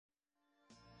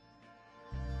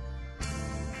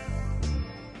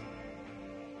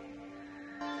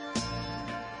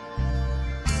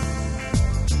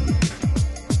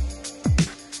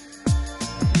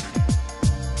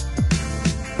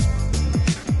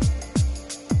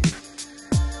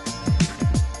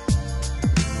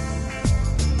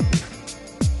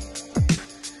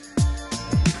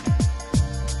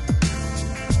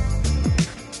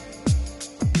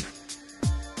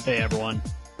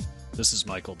This is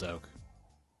Michael Doak.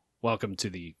 Welcome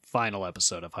to the final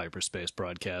episode of Hyperspace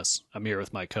Broadcasts. I'm here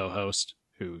with my co-host,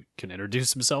 who can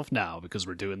introduce himself now because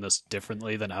we're doing this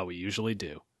differently than how we usually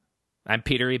do. I'm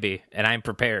Peter Eby, and I'm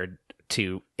prepared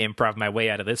to improv my way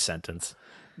out of this sentence.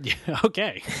 Yeah,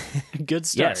 okay. Good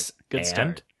start. Yes, Good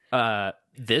start.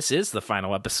 This is the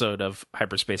final episode of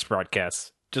Hyperspace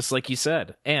Broadcasts, just like you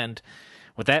said. And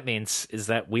what that means is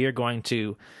that we are going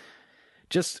to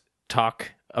just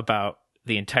talk about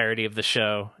the entirety of the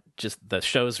show, just the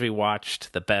shows we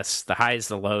watched, the best, the highs,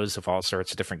 the lows of all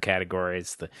sorts of different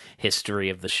categories, the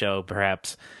history of the show,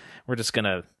 perhaps. We're just going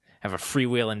to have a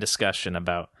freewheeling discussion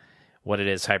about what it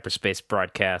is Hyperspace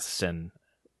Broadcasts and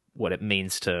what it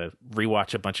means to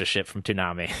rewatch a bunch of shit from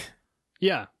Toonami.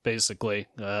 Yeah, basically.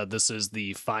 This is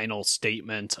the final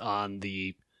statement on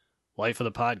the life of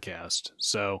the podcast.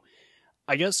 So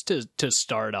I guess to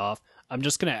start off, I'm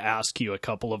just going to ask you a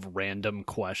couple of random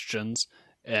questions,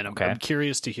 and I'm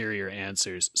curious to hear your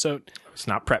answers. So it's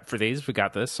not prep for these. We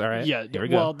got this. All right. Yeah. Here we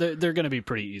go. Well, they're going to be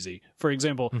pretty easy. For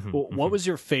example, what was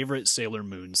your favorite Sailor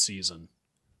Moon season?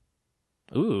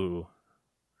 Ooh.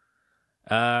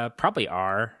 Probably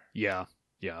R. Yeah.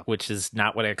 Yeah. Which is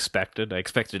not what I expected. I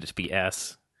expected it to be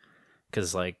S.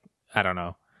 Because, I don't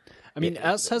know. I mean,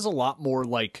 S has a lot more,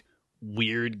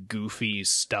 weird, goofy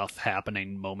stuff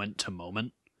happening moment to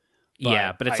moment.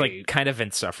 But it's kind of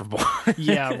insufferable.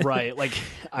 Yeah, right.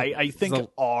 I think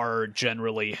R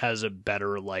generally has a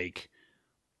better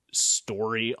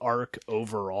story arc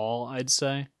overall, I'd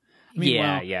say. I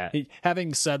mean,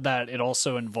 having said that, it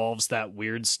also involves that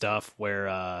weird stuff where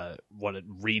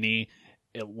Rini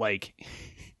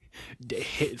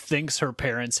thinks her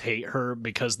parents hate her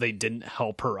because they didn't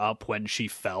help her up when she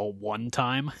fell one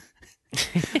time.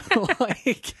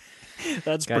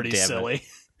 That's pretty silly.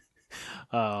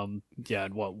 And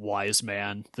what Wise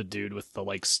Man, the dude with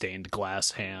the stained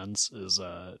glass hands, is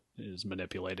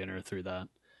manipulating her through that.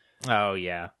 Oh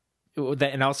yeah,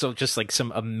 and also just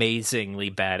some amazingly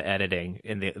bad editing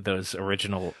in those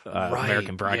original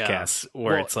American broadcasts,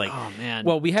 where it's oh man,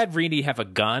 well, we had Rini have a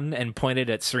gun and pointed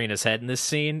at Serena's head in this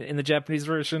scene in the Japanese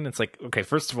version. It's okay,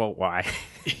 first of all, why?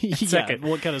 Second,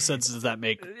 what kind of sense does that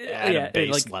make at a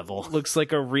base level? Looks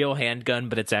like a real handgun,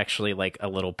 but it's actually a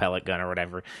little pellet gun or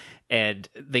whatever. And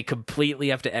they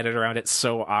completely have to edit around it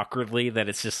so awkwardly that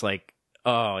it's just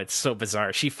oh, it's so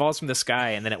bizarre. She falls from the sky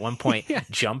and then at one point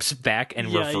jumps back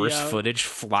and reverse footage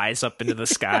flies up into the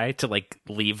sky to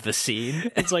leave the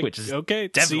scene. It's which is okay,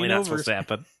 definitely not supposed to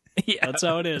happen. Yeah. That's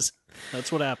how it is.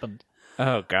 That's what happened.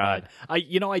 Oh God. I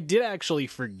did actually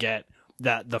forget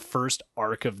that the first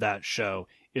arc of that show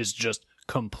is just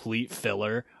complete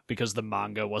filler because the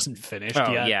manga wasn't finished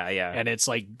yet. Yeah. And it's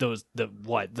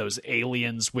those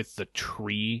aliens with the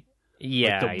tree.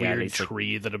 Yeah, the weird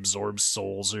tree that absorbs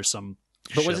souls or some.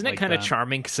 But wasn't it kind of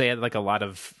charming because they had a lot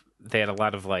of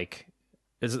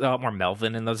there's a lot more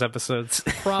Melvin in those episodes.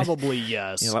 Probably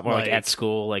yes. A lot more at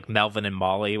school, Melvin and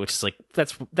Molly, which is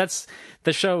that's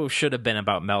the show should have been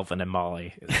about Melvin and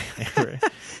Molly.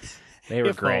 They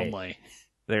were great. Only.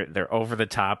 They're over the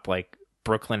top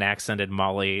Brooklyn accented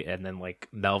Molly, and then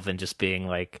Melvin just being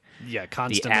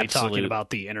constantly talking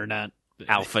about the internet,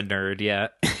 alpha nerd. Yeah.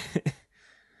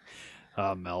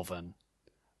 Melvin,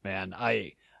 man,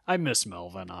 I miss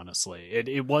Melvin. Honestly,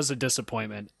 it was a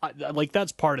disappointment.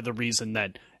 That's part of the reason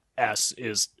that S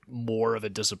is more of a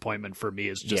disappointment for me.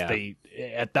 Is just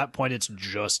at that point it's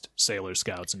just Sailor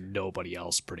Scouts and nobody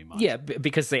else, pretty much. Yeah,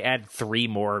 because they add 3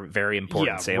 more very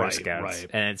important Sailor Scouts, right.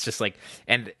 And it's just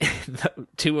and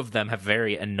 2 of them have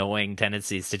very annoying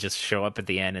tendencies to just show up at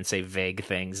the end and say vague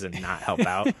things and not help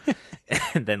out,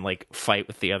 and then fight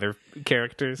with the other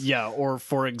characters. Yeah, or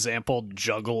for example,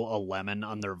 juggle a lemon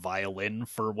on their violin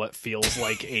for what feels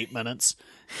like 8 minutes.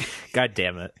 God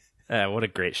damn it! What a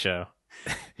great show.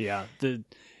 Yeah,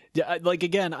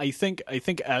 again, I think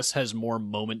S has more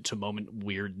moment to moment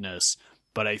weirdness,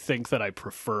 but I think that I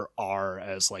prefer R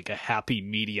as a happy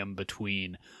medium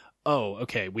between, oh,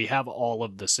 okay, we have all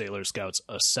of the Sailor Scouts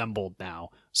assembled now,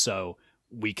 so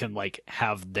we can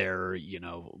have their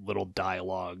little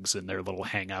dialogues and their little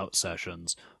hangout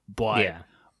sessions, but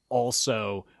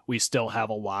also we still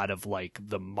have a lot of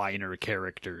the minor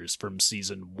characters from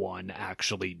season 1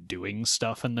 actually doing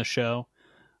stuff in the show.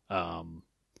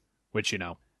 Which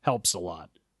helps a lot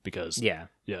because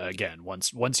again,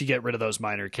 once you get rid of those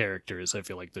minor characters, I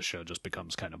feel like the show just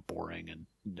becomes kind of boring and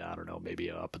I don't know,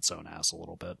 maybe up its own ass a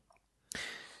little bit.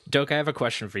 Doak, I have a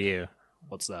question for you.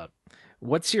 What's that?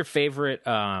 What's your favorite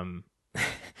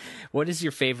what is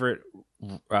your favorite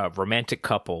romantic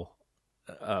couple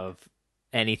of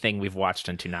anything we've watched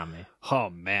on Toonami? Oh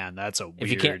man, that's a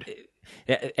weird.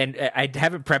 And I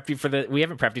haven't prepped you for we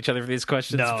haven't prepped each other for these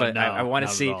questions, No, but no, I want to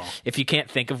not see at all. if you can't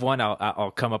think of one,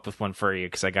 I'll come up with one for you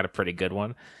because I got a pretty good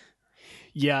one.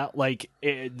 Yeah, like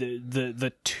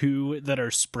the two that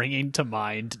are springing to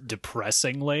mind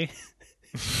depressingly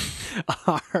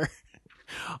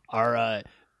are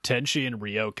Tenchi and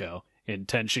Ryoko in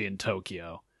Tenchi in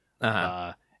Tokyo,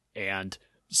 and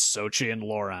Sochi and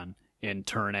Lauren in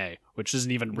Turn A, which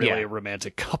isn't even really a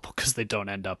romantic couple because they don't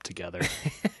end up together.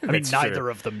 I mean, neither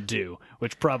of them do,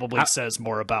 which probably says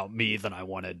more about me than I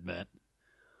want to admit.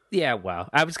 Yeah, well,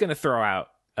 I was going to throw out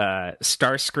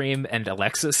Starscream and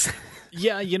Alexis.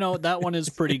 Yeah, that one is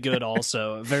pretty good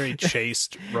also. A very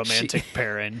chaste romantic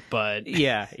pairing, but...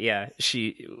 Yeah.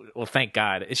 Well, thank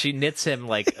God. She knits him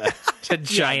like a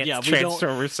giant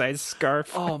Transformer-sized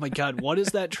scarf. Oh my God, what is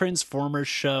that Transformers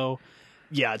show?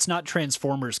 Yeah, it's not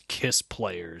Transformers Kiss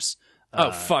Players.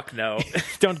 Oh fuck no!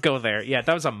 Don't go there. Yeah,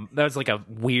 that was like a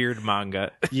weird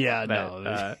manga. Yeah, that,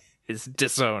 no, is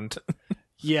disowned.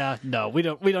 Yeah, no, we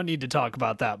don't need to talk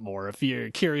about that more. If you're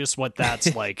curious what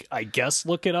that's like, I guess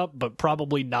look it up, but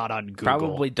probably not on Google.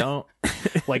 Probably don't.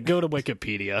 Like, go to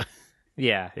Wikipedia.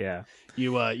 Yeah.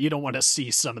 You don't want to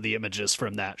see some of the images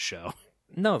from that show.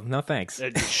 No, thanks.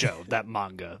 That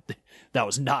manga that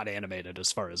was not animated,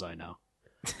 as far as I know.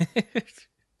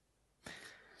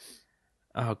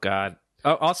 Oh God.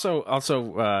 Oh, also,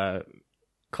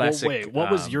 classic. Well, wait,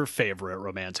 what was your favorite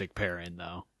romantic pairing,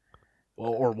 though?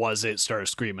 Or was it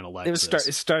Starscream and Alexis? It was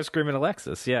Starscream and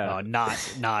Alexis. Yeah,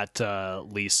 not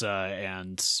Lisa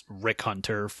and Rick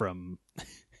Hunter from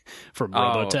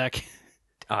Robotech.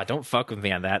 Oh, don't fuck with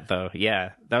me on that though.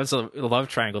 Yeah, that was a love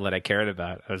triangle that I cared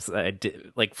about. I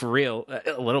did, like, for real,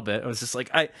 a little bit. I was just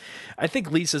like, I think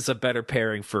Lisa's a better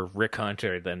pairing for Rick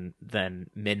Hunter than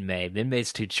Min-Mei.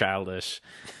 Min-Mei's too childish,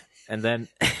 and then.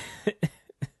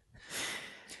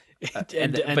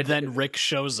 But then Rick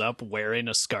shows up wearing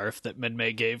a scarf that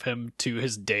Min-Mei gave him to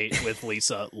his date with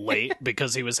Lisa late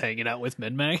because he was hanging out with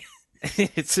Min-Mei.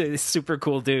 It's a super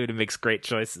cool dude who makes great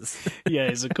choices. Yeah,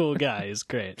 he's a cool guy. He's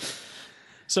great.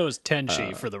 So is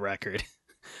Tenchi, for the record.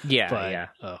 Yeah, but, yeah.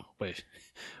 Oh, wait.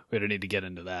 We don't need to get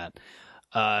into that.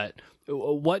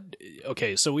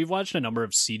 Okay, so we've watched a number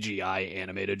of CGI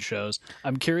animated shows.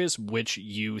 I'm curious which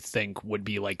you think would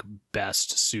be, like,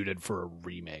 best suited for a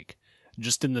remake.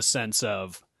 Just in the sense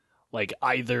of, like,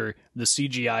 either the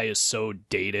CGI is so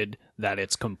dated that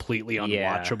it's completely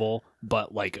unwatchable,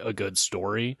 but, like, a good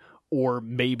story, or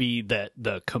maybe that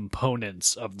the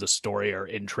components of the story are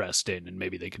interesting and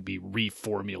maybe they could be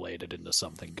reformulated into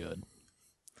something good.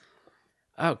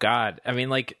 Oh, God. I mean,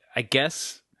 like, I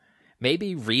guess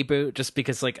maybe reboot, just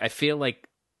because, like, I feel like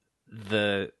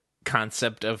the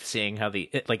concept of seeing how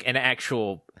like, an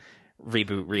actual...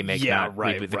 reboot, remake,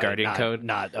 reboot the Guardian Code,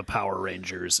 not a Power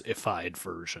Rangers-ified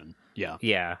version.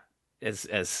 Yeah, as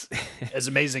as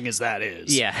amazing as that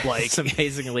is. Yeah, like, it's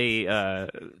amazingly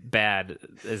bad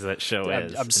as that show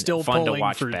is. I'm still fun pulling to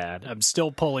watch. Bad. I'm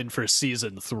still pulling for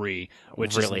season 3,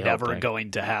 which really is never hoping.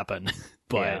 going to happen.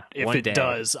 But if it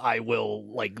does, I will,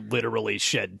 like, literally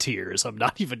shed tears. I'm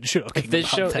not even joking.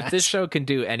 If this show can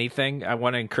do anything, I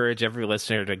want to encourage every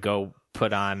listener to go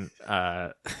put on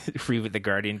Reboot the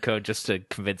Guardian Code just to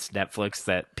convince Netflix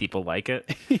that people like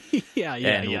it.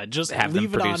 Yeah. Just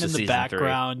leave it on in the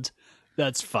background. 3.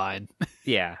 That's fine.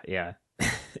 Yeah.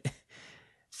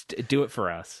 Do it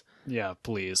for us. Yeah,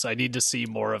 please. I need to see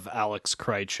more of Alex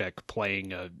Krycek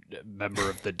playing a member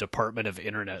of the Department of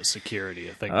Internet Security.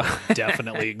 I think that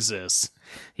definitely exists.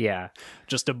 Yeah.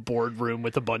 Just a boardroom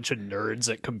with a bunch of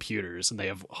nerds at computers, and they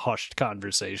have hushed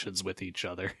conversations with each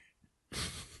other.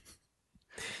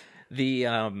 The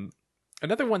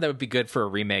another one that would be good for a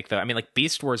remake, though, I mean, like,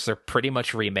 Beast Wars, they're pretty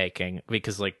much remaking,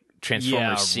 because, like,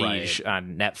 Transformers Siege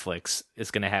on Netflix is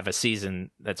going to have a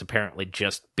season that's apparently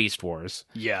just Beast Wars.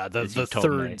 Yeah, the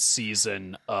third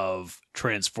season of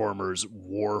Transformers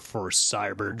War for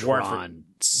Cybertron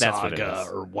Saga,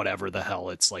 or whatever the hell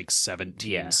it's, like,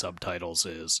 17 subtitles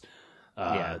is.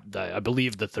 I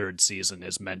believe the third season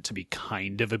is meant to be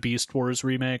kind of a Beast Wars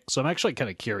remake, so I'm actually kind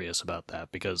of curious about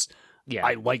that, because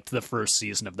I liked the first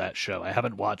season of that show. I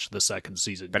haven't watched the second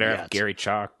season Better yet. have Gary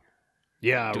Chalk.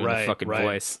 Yeah, doing the fucking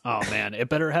voice. Oh man, it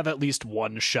better have at least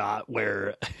one shot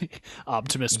where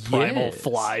Optimus Primal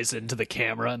flies into the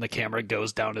camera and the camera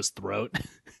goes down his throat.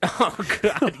 Oh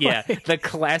God, yeah, the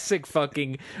classic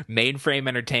fucking Mainframe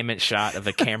Entertainment shot of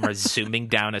the camera zooming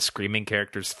down a screaming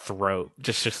character's throat,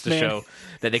 just to show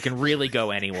that they can really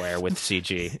go anywhere with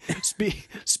CG.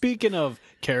 Speaking of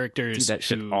characters do that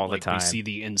shit all the time. We see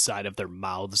the inside of their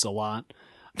mouths a lot.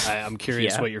 I'm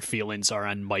curious Yeah. what your feelings are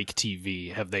on Mike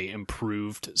TV. Have they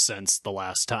improved since the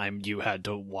last time you had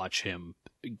to watch him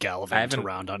gallivant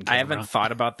around on camera? I haven't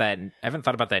thought about that. I haven't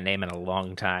thought about that name in a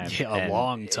long time. Yeah, a and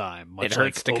long time. Much it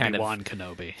hurts like to kind of Obi-Wan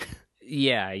Kenobi.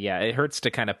 Yeah, it hurts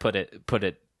to kind of put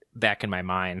it back in my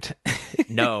mind.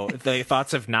 No, the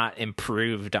thoughts have not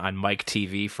improved on Mike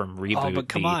TV from Reboot. Oh, but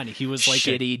come on, he was like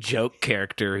shitty joke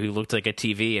character who looked like a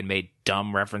TV and made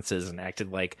dumb references and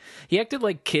acted like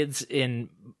kids in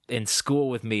school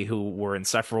with me who were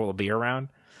insufferable to be around.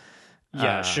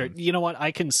 Yeah, sure. You know what?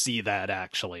 I can see that,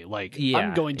 actually. Like, Yeah,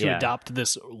 I'm going to yeah. adopt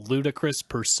this ludicrous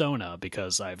persona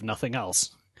because I have nothing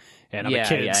else. And I'm Yeah, a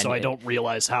kid, yeah, so and I don't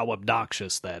realize how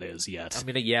obnoxious that is yet. I'm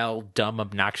gonna yell dumb,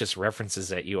 obnoxious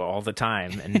references at you all the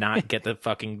time and not get the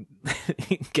fucking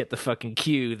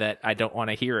cue that I don't want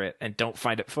to hear it and don't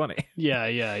find it funny. Yeah.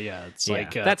 It's Yeah,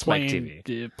 like that's Mike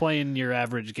playing your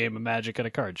average game of Magic at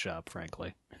a card shop,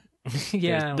 frankly.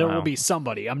 Yeah, There well. will be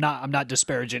somebody. I'm not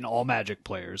disparaging all Magic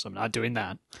players. I'm not doing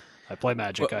that. I play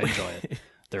Magic. I enjoy it.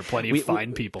 There are plenty of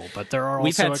fine people, but there are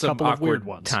We've also had a some couple of weird awkward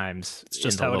ones. times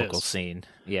just in the how it local is. scene.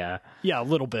 Yeah. Yeah, a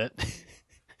little bit.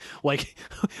 like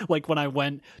when I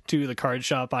went to the card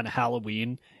shop on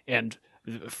Halloween and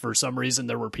for some reason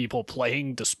there were people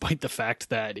playing despite the fact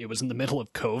that it was in the middle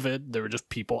of COVID. There were just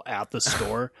people at the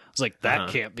store. I was like, that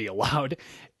can't be allowed.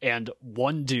 And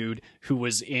one dude who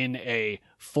was in a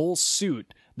full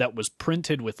suit that was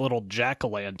printed with little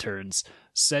jack-o'-lanterns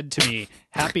said to me,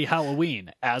 "Happy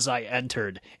Halloween," as I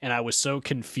entered, and I was so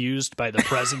confused by the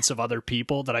presence of other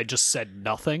people that I just said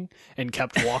nothing and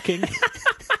kept walking.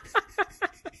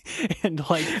 And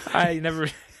like, I never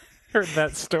heard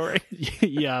that story.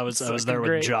 yeah, I was there with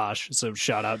great. Josh, so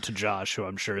shout out to Josh, who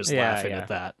I'm sure is Yeah, laughing yeah. at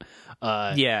that.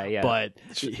 Yeah. But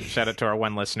Shout out to our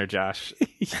one listener, Josh.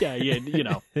 yeah, you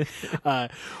know,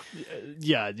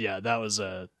 yeah, that was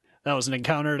an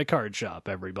encounter at a card shop.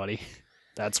 Everybody,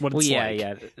 that's what it's like.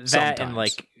 Yeah. That sometimes. and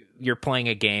like you're playing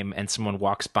a game and someone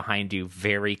walks behind you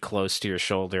very close to your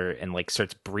shoulder and like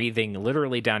starts breathing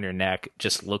literally down your neck,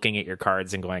 just looking at your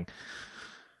cards and going,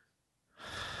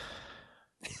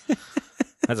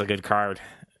 "That's a good card.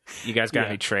 You guys got Yeah.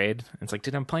 any trade?" It's like,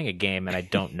 dude, I'm playing a game and I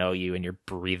don't know you and you're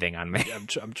breathing on me.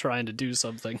 I'm trying to do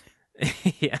something.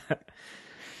 Yeah.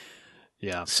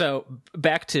 Yeah, So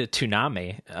back to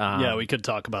Toonami. yeah, we could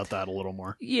talk about that a little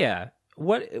more. Yeah.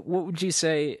 What would you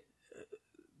say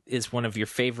is one of your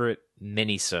favorite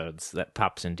minisodes that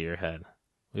pops into your head?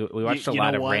 We watched a you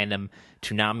lot know of what? random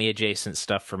Toonami adjacent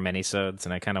stuff for minisodes,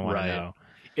 and I kind of want Right. to know.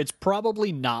 It's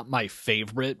probably not my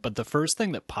favorite, but the first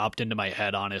thing that popped into my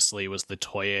head, honestly, was the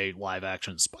Toei live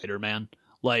action Spider-Man.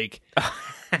 Like,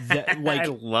 I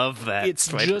love that. it's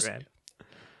Spider-Man.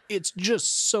 it's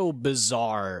just so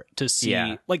bizarre to see.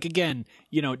 Yeah. Like, again,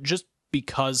 you know, just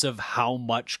because of how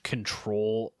much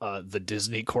control the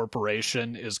Disney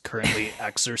Corporation is currently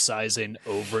exercising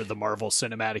over the Marvel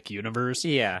Cinematic Universe.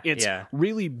 Yeah, It's yeah.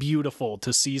 really beautiful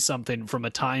to see something from a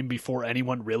time before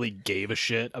anyone really gave a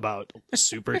shit about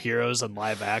superheroes and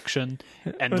live action.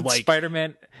 And When like,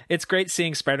 Spider-Man, it's great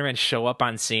seeing Spider-Man show up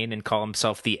on scene and call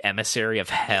himself the emissary of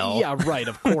hell. yeah, right,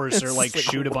 of course. Or like It's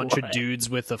like, shoot a bunch of what? dudes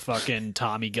with a fucking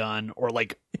Tommy gun, or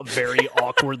like very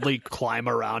awkwardly climb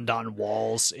around on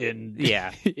walls in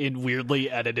Yeah. in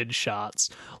weirdly edited shots.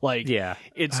 Like, Yeah.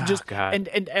 it's Oh, just God.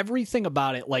 and everything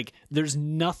about it, like there's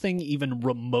nothing even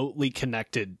remotely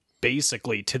connected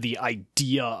basically to the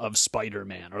idea of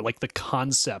Spider-Man or like the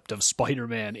concept of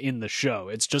Spider-Man in the show.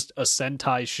 It's just a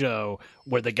Sentai show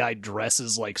where the guy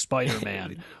dresses like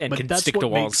Spider-Man And but can that's stick what to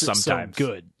walls makes it sometimes. so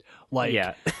good. Like,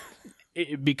 Yeah.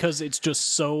 because it's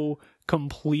just so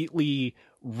completely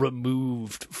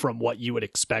removed from what you would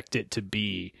expect it to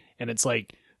be. And it's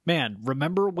like, man,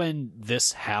 remember when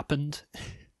this happened?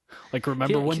 Like,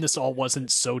 remember Yeah, when this all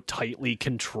wasn't so tightly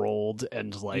controlled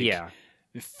and like Yeah.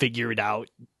 figured out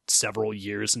several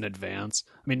years in advance?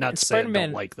 I mean, not saying I don't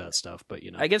Spider-Man- like that stuff, but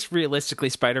you know. I guess realistically,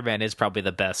 Spider-Man is probably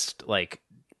the best like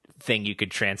thing you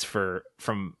could transfer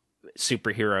from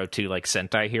superhero to like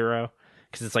Sentai hero,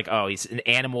 because it's like, oh, he's an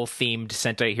animal themed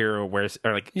Sentai hero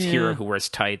hero who wears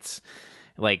tights.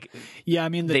 Like Yeah, I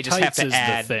mean, the they just have tights to is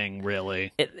add- the thing,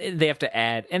 really. they have to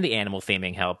add, and the animal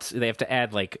theming helps. They have to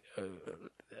add like,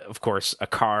 of course, a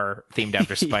car themed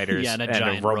after spiders Yeah, and a and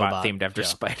giant a robot robot. themed after Yeah.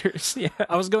 spiders. Yeah.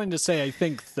 I was going to say, I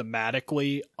think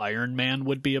thematically, Iron Man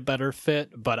would be a better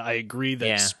fit, but I agree that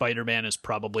Yeah. Spider-Man is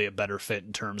probably a better fit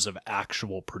in terms of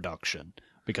actual production.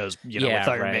 Because, you know, Yeah, with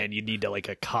Iron right. Man, you need like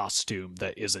a costume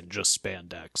that isn't just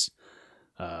spandex.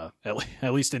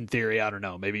 At least in theory, I don't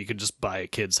know. Maybe you could just buy a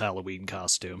kid's Halloween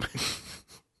costume.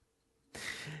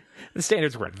 The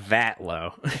standards weren't that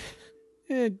low.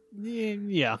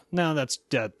 Yeah, no, that's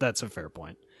a fair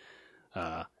point.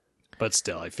 But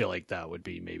still, I feel like that would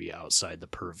be maybe outside the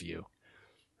purview.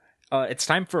 It's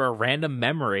time for a random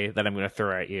memory that I'm going to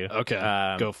throw at you.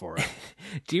 Okay, go for it.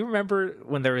 Do you remember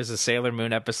when there was a Sailor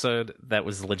Moon episode that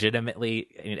was legitimately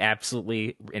and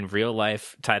absolutely in real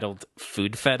life titled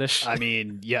Food Fetish? I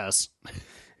mean, yes.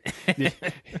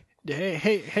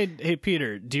 Hey,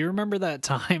 Peter, do you remember that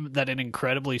time that an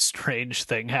incredibly strange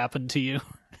thing happened to you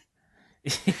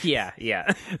Yeah.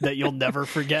 that you'll never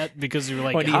forget because you were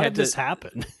like, When you how had did this to-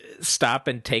 happen? Stop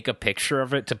and take a picture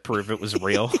of it to prove it was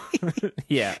real.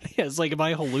 Yeah. Yeah, it's like, am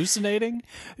I hallucinating?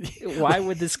 Why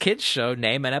would this kids show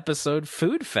name an episode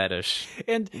Food Fetish?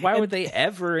 And Why would they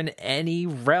ever in any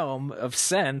realm of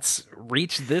sense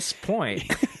reach this point?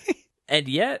 And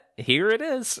yet, here it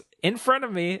is in front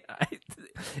of me.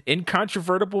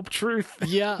 Incontrovertible truth.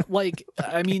 Yeah, like,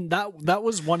 I mean, that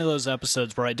was one of those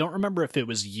episodes where I don't remember if it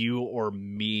was you or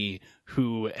me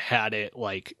who had it,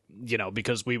 like, you know,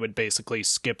 because we would basically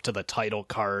skip to the title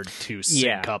card to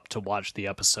sync up to watch the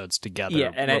episodes together.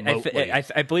 Yeah, and remotely.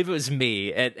 I believe it was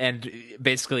me. And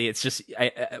basically, it's just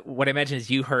what I imagine is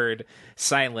you heard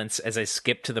silence as I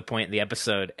skipped to the point in the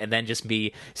episode, and then just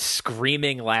me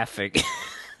screaming, laughing.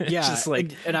 Yeah, just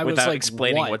like and I was without like,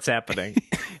 explaining what? what's happening.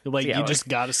 Like, Yeah, you like- just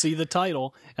got to see the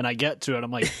title, and I get to it. I'm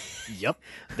like, yep,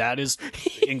 that is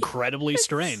incredibly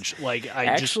strange. Like,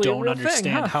 I just actually a don't real thing,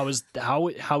 understand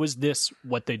huh? how is this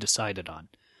what they decided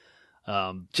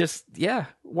on? Just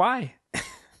why?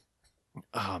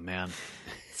 Oh man,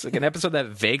 It's like an episode that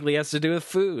vaguely has to do with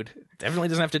food. Definitely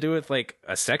doesn't have to do with like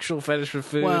a sexual fetish with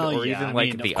food, Well, or yeah, even I like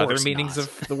mean, of the other course meanings not.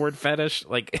 of the word fetish.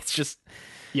 Like it's just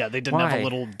yeah, they didn't have Why? a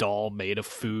little doll made of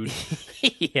food.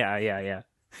 yeah.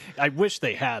 I wish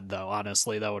they had, though.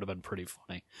 Honestly, that would have been pretty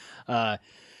funny.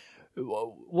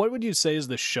 What would you say is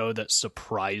the show that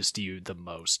surprised you the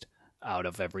most out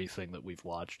of everything that we've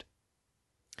watched?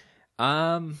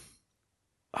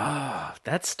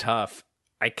 That's tough.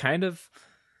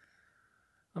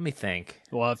 Let me think.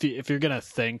 Well, if you're gonna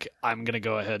think, I'm gonna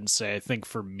go ahead and say I think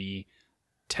for me,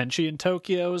 Tenchi in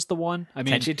Tokyo is the one. I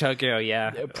mean, Tenchi Tokyo,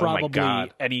 yeah. Oh my probably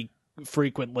God. any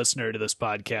frequent listener to this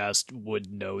podcast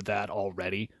would know that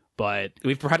already. But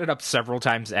We've brought it up several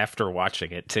times after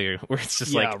watching it too, where it's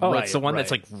just Yeah, like, oh, it's the right, one that's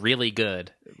right. like really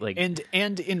good. Like, and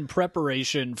in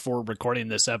preparation for recording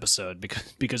this episode,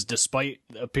 because despite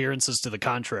appearances to the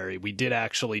contrary, we did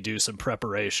actually do some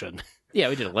preparation. yeah,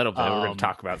 we did a little bit. We're going to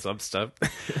talk about some stuff.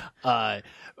 I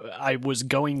was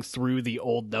going through the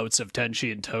old notes of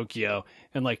Tenchi in Tokyo,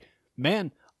 and like,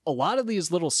 man, a lot of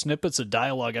these little snippets of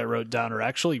dialogue I wrote down are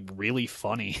actually really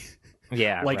funny.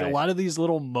 Yeah, Like, right. a lot of these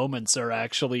little moments are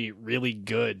actually really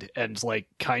good and like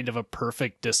kind of a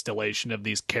perfect distillation of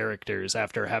these characters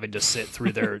after having to sit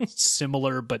through their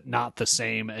similar but not the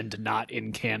same and not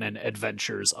in canon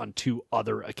adventures on two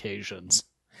other occasions.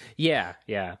 Yeah.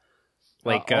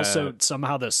 Like Also,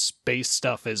 somehow the space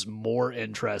stuff is more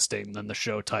interesting than the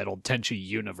show titled Tenchi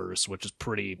Universe, which is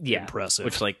pretty impressive.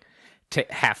 Which like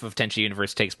half of Tenchi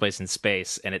Universe takes place in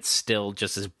space, and it's still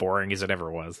just as boring as it ever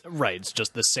was. Right, it's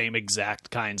just the same exact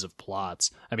kinds of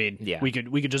plots. I mean, Yeah. we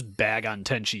could just bag on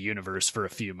Tenchi Universe for a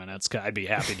few minutes. I'd be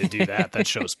happy to do that. That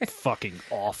show's fucking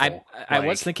awful. I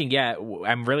was thinking,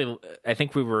 I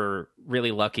think we were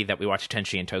really lucky that we watched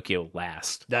Tenchi in Tokyo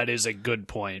last. that is a good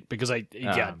point because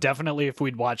definitely if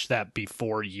we'd watched that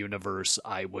before Universe,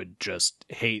 I would just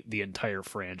hate the entire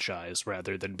franchise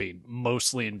rather than being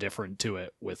mostly indifferent to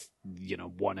it with,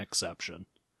 one exception.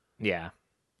 Yeah.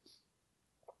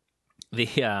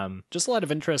 The Just a lot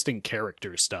of interesting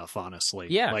character stuff, honestly.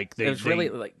 yeah, like it's really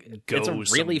like it's a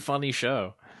really funny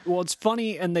show. Well, it's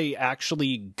funny, and they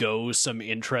actually go some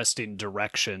interesting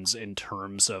directions in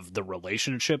terms of the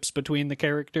relationships between the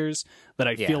characters that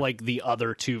I Yeah. feel like the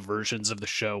other two versions of the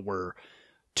show were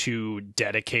too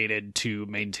dedicated to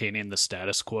maintaining the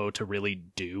status quo to really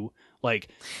do. Like,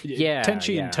 Yeah,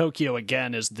 Tenchi yeah. in Tokyo,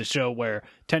 again, is the show where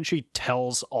Tenchi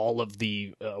tells all of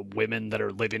the women that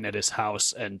are living at his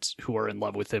house and who are in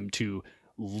love with him to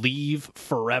leave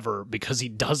forever because he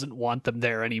doesn't want them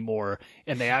there anymore,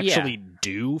 and they actually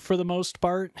do for the most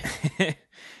part.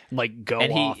 Like, go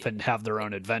And off and have their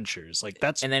own adventures. Like,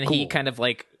 that's And then cool. he kind of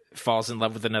like falls in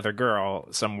love with another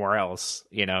girl somewhere else,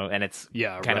 and it's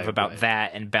kind of about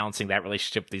that and balancing that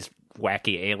relationship with these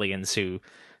wacky aliens who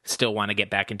still want to get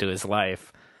back into his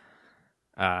life.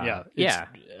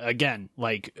 Again,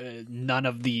 like, none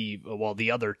of the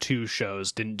other two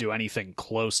shows didn't do anything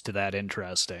close to that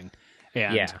interesting.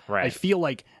 And Yeah, right. I feel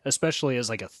like, especially as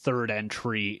like a third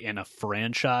entry in a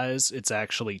franchise, it's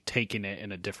actually taking it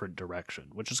in a different direction,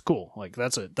 which is cool. Like,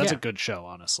 that's a good show,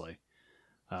 honestly.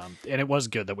 And it was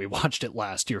good that we watched it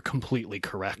last. You're completely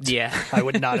correct. Yeah. I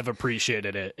would not have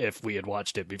appreciated it if we had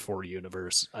watched it before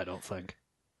Universe, I don't think.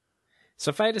 So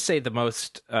if I had to say the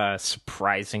most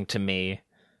surprising to me,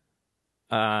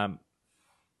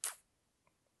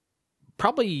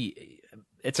 probably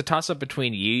it's a toss-up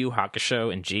between Yu Yu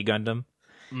Hakusho and G Gundam.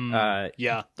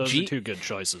 Yeah, those are two good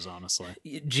choices, honestly.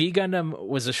 G Gundam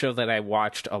was a show that I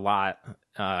watched a lot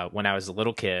when I was a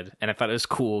little kid, and I thought it was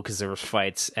cool because there was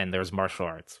fights and there was martial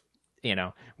arts. You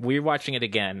know, we're watching it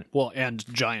again. Well, and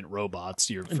giant robots.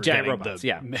 You're forgetting giant robots,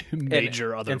 the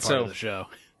major other part of the show.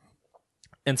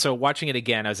 And so watching it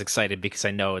again, I was excited because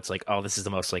I know it's like, oh, this is the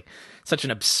most like such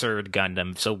an absurd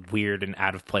Gundam, so weird and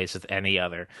out of place with any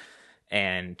other,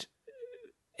 and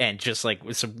just like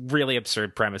with some really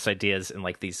absurd premise ideas and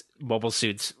like these mobile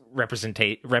suits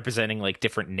representing like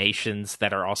different nations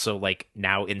that are also like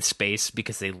now in space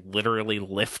because they literally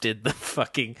lifted the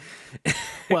fucking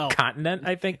continent,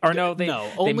 I think. Or no, they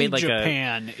only made like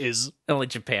only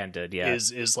Japan did, yeah.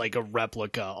 Is like a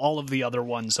replica. All of the other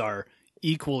ones are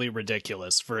equally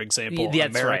ridiculous. For example, That's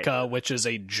America, right. which is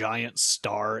a giant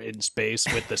star in space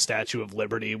with the Statue of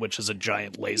Liberty, which is a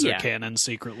giant laser cannon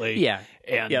secretly. Yeah.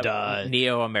 And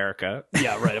Neo America.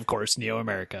 Yeah, right, of course, Neo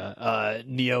America.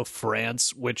 Neo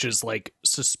France, which is like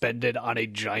suspended on a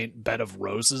giant bed of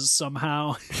roses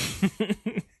somehow.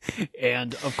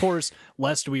 And of course,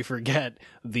 lest we forget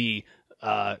the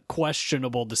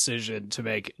questionable decision to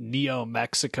make Neo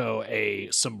Mexico a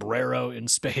sombrero in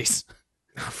space.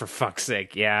 For fuck's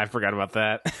sake, yeah, I forgot about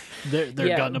that. Their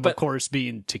Gundam, of course,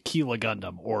 being Tequila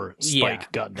Gundam or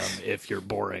Spike Gundam, if you're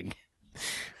boring.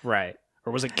 Right.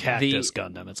 Or was it Cactus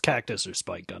Gundam? It's Cactus or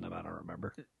Spike Gundam, I don't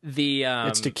remember.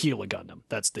 It's Tequila Gundam.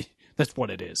 That's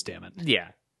what it is, damn it. Yeah.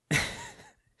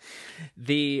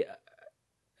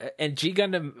 And G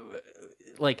Gundam,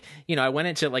 like, you know, I went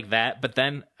into it like that, but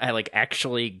then I like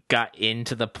actually got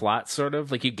into the plot, sort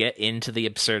of. Like, you get into the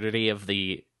absurdity of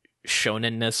the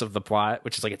shonenness of the plot,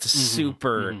 which is like, it's a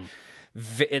super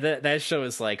that show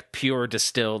is like pure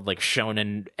distilled like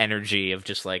shonen energy of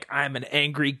just like, I'm an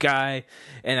angry guy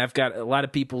and I've got a lot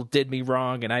of people did me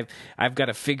wrong and I've got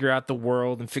to figure out the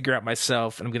world and figure out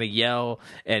myself, and I'm gonna yell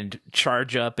and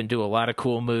charge up and do a lot of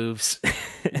cool moves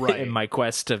in my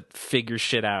quest to figure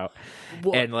shit out.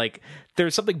 And like,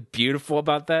 there's something beautiful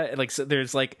about that. Like, so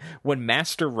there's like when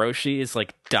Master Roshi is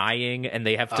like dying and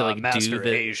they have to like Master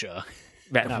Asia.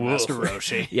 Master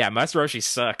Roshi. Yeah, Master Roshi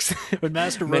sucks. When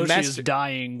Master Roshi is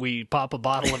dying, we pop a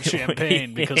bottle of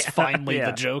champagne because finally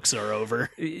the jokes are over.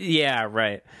 Yeah,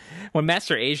 right. When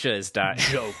Master Asia is dying...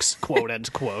 Jokes, quote,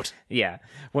 end quote. Yeah.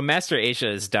 When Master Asia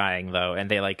is dying, though, and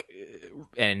they like...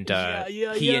 And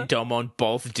he and Domon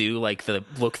both do like the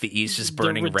look the East is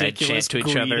burning red chant to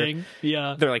each other.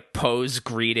 Yeah, they're like pose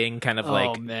greeting, kind of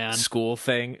like school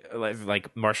thing,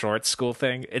 like martial arts school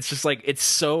thing. It's just like, it's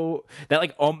so that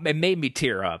like it made me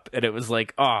tear up, and it was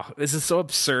like, oh, this is so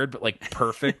absurd but like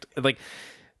perfect. Like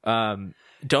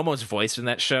Domo's voice in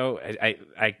that show,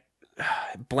 I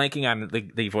blanking on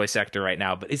the voice actor right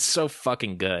now, but it's so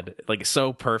fucking good, like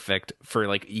so perfect for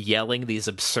like yelling these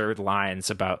absurd lines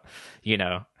about, you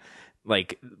know,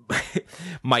 like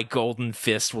my golden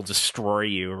fist will destroy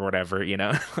you or whatever, you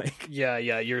know. Like, yeah,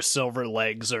 your silver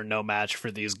legs are no match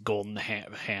for these golden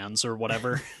hands or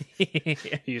whatever.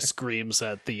 He screams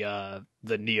at the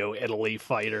Neo Italy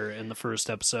fighter in the first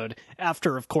episode,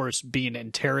 after of course being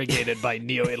interrogated by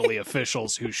Neo Italy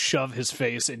officials who shove his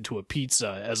face into a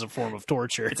pizza as a form of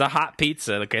torture. It's a hot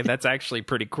pizza, okay? That's actually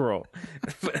pretty cruel.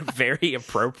 Very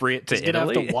appropriate to Italy. He's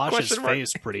gonna have to wash his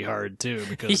face pretty hard too,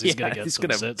 because he's gonna get some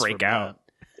zits break out.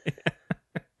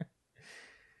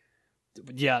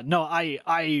 Yeah, no, I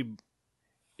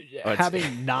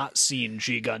having not seen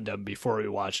G Gundam before we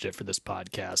watched it for this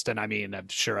podcast, and I mean, I'm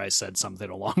sure I said something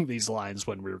along these lines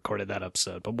when we recorded that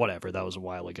episode, but whatever, that was a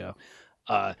while ago.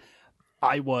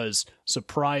 I was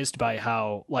surprised by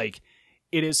how, like,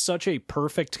 it is such a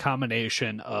perfect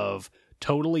combination of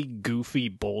totally goofy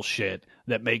bullshit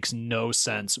that makes no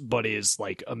sense but is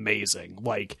like amazing,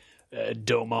 like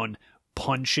Domon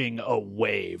punching a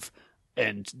wave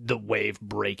and the wave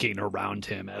breaking around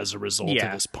him as a result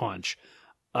of his punch.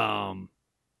 And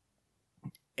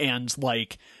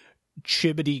like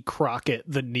Chibity Crockett,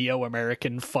 the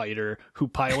Neo-American fighter who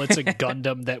pilots a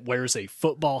Gundam that wears a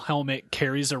football helmet,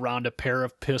 carries around a pair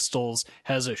of pistols,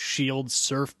 has a shield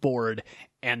surfboard,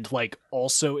 and like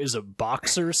also is a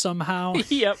boxer somehow.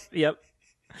 Yep.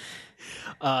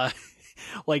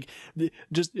 Like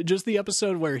just the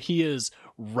episode where he is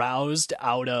roused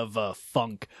out of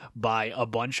funk by a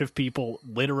bunch of people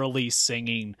literally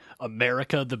singing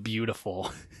 "America the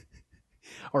Beautiful."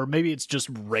 or maybe it's just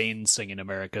Rain singing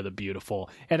America the Beautiful.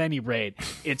 At any rate,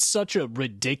 it's such a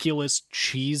ridiculous,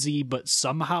 cheesy, but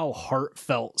somehow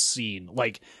heartfelt scene.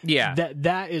 Like, Yeah.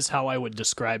 that is how I would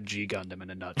describe G Gundam in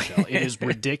a nutshell. It is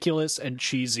ridiculous and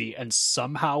cheesy, and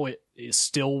somehow it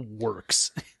still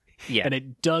works. Yeah. And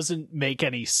it doesn't make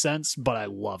any sense, but I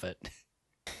love it.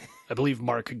 I believe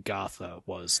Mark Gotha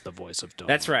was the voice of Dome.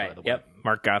 That's right. By the Yep, way.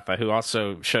 Mark Gotha, who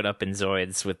also showed up in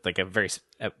Zoids with like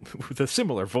with a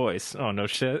similar voice. Oh no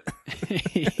shit.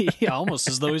 Yeah, almost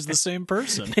as though he's the same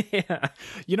person. Yeah.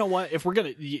 You know what? If we're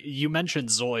gonna, you mentioned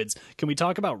Zoids, can we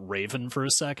talk about Raven for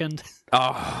a second?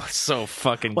 Oh, so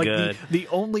fucking Like good. the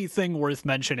only thing worth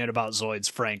mentioning about Zoids,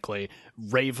 frankly,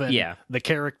 Raven, Yeah. the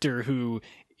character who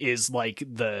is like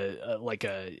like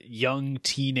a young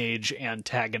teenage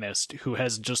antagonist who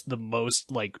has just the most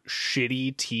like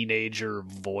shitty teenager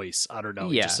voice. I don't know.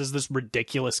 He Yeah. just has this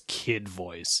ridiculous kid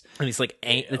voice. And he's like,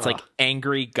 it's like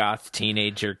angry goth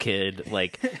teenager kid,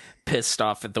 like pissed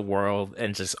off at the world,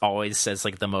 and just always says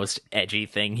like the most edgy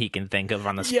thing he can think of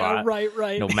on the spot. Yeah,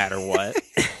 right. No matter what.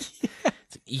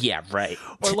 Yeah, right.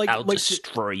 Or like- I'll like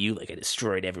destroy you like I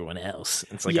destroyed everyone else.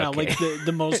 It's like, yeah, okay. like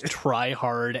the most try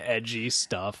hard, edgy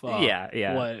stuff.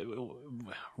 Yeah.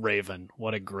 What, Raven,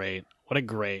 what a great,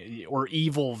 or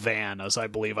Evil Van, as I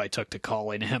believe I took to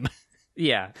calling him.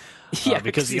 Yeah.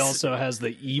 Because he he's- also has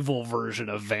the evil version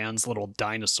of Van's little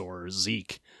dinosaur,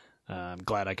 Zeke. I'm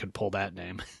glad I could pull that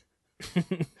name.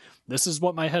 This is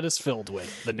what my head is filled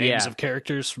with. The names Yeah. of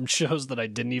characters from shows that I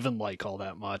didn't even like all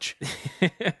that much.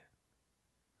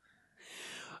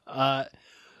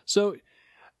 So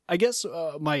I guess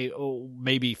my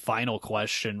maybe final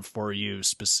question for you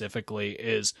specifically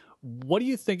is, what do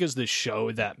you think is the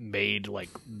show that made like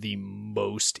the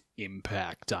most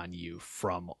impact on you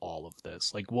from all of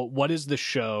this? Like what is the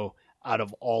show out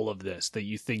of all of this that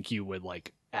you think you would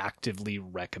like actively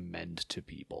recommend to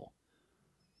people?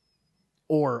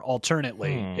 Or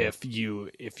alternately, if you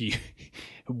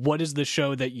what is the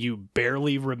show that you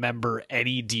barely remember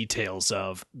any details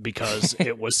of because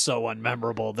it was so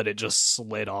unmemorable that it just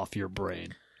slid off your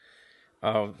brain?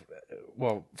 Oh,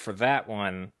 well, for that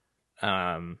one,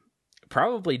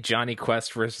 probably Johnny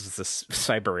Quest versus the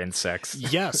Cyber Insects.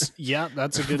 Yes, yeah,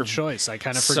 that's a good choice. I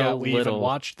kind of So forgot we little. even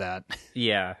watched that.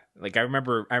 Yeah, like I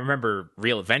remember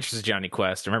Real Adventures of Johnny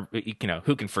Quest. I remember,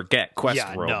 who can forget Quest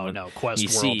Yeah, World? no, Quest you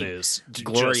World see is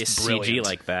glorious just brilliant. CG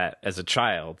like that as a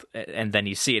child, and then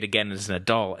you see it again as an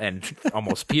adult and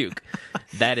almost puke.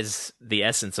 That is the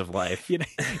essence of life.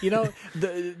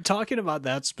 Talking about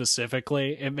that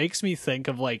specifically, it makes me think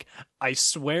of like, I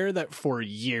swear that for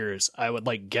years I would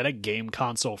like get a game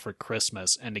console for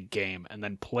Christmas and a game and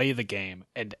then play the game,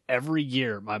 and every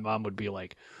year my mom would be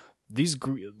like, these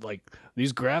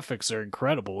graphics are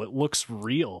incredible, it looks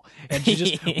real, and she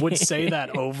just would say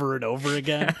that over and over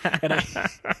again, and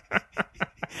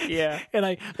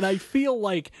I feel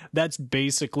like that's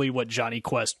basically what Johnny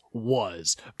Quest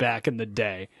was back in the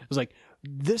day. It was like,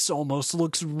 this almost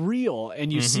looks real,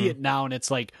 and you see it now and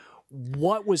it's like,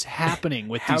 what was happening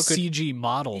with these CG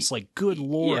models? Like, good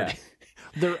lord. Yeah.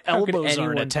 Their How could elbows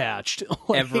aren't anyone attached.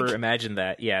 Ever imagine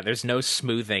that? Yeah, there's no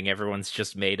smoothing. Everyone's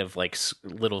just made of like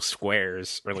little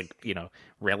squares, or like,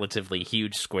 relatively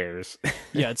huge squares.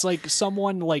 Yeah, it's like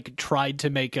someone like tried to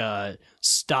make a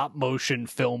stop motion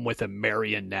film with a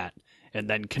marionette and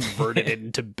then converted it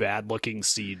into bad looking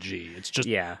CG. It's just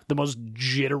the most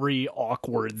jittery,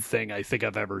 awkward thing I think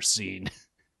I've ever seen.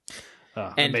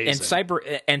 And amazing.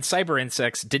 Cyber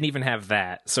Insects didn't even have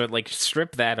that, so like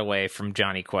strip that away from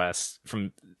Johnny Quest,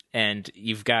 and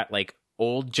you've got like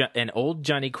an old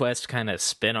Johnny Quest kind of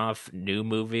spin-off new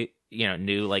movie,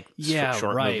 new like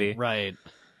short movie. Right.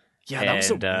 Yeah, that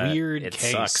was a weird it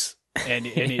case. Sucks. And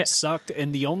it sucked.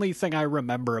 And the only thing I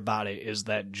remember about it is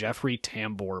that Jeffrey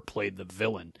Tambor played the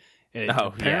villain. And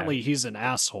apparently he's an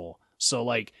asshole. So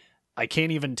like, I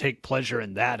can't even take pleasure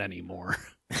in that anymore.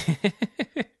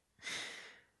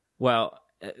 Well,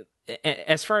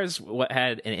 as far as what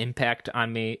had an impact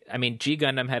on me, I mean, G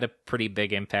Gundam had a pretty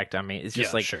big impact on me. It's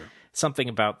just something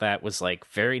about that was like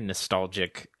very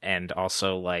nostalgic and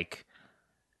also like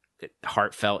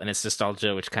heartfelt in its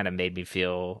nostalgia, which kind of made me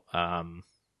feel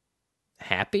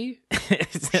happy.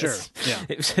 Sure. Yeah.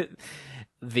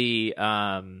 The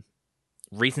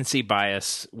recency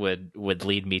bias would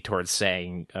lead me towards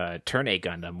saying Turn A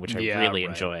Gundam, which I really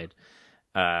enjoyed.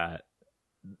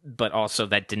 But also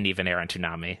that didn't even air on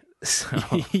Toonami. So,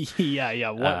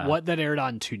 yeah. What that aired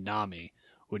on Toonami,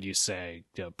 would you say?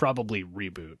 Probably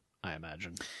Reboot, I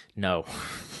imagine. No.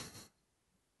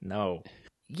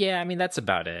 Yeah, I mean that's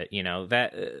about it.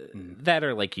 That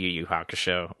or like Yu Yu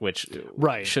Hakusho, which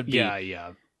should be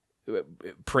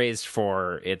praised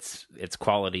for its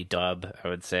quality dub, I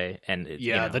would say. And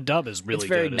the dub is really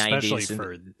very good, especially 90s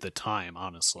for the time,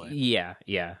 honestly. Yeah.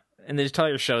 And the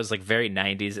entire show is like very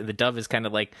 90s, and the dub is kind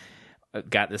of like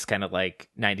got this kind of like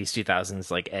 90s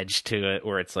 2000s like edge to it,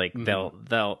 where it's like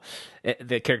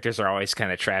the characters are always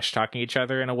kind of trash talking each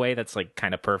other in a way that's like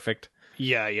kind of perfect.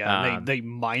 They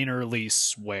minorly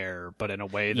swear, but in a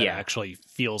way that actually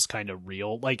feels kind of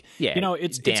real. Like,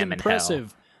 it's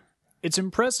impressive. It's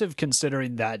impressive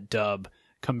considering that dub,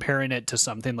 comparing it to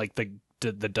something like the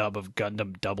dub of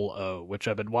Gundam 00, which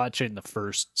I've been watching the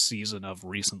first season of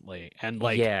recently. And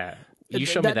like, you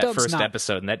showed me that first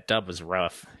episode, and that dub was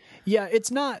rough. Yeah, it's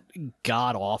not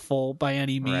god awful by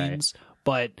any means,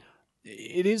 but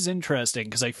it is interesting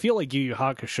because I feel like Yu Yu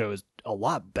Hakusho is a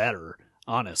lot better,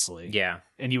 honestly. Yeah.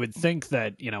 And you would think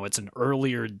that, it's an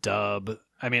earlier dub.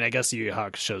 I mean, I guess Yu Yu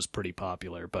Hakusho is pretty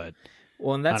popular, but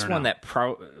well, and that's one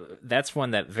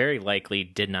that very likely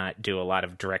did not do a lot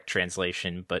of direct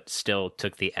translation, but still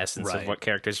took the essence of what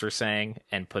characters were saying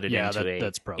and put it into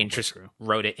that's probably true.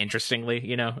 Wrote it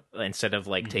interestingly, instead of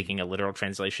like taking a literal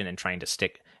translation and trying to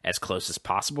stick as close as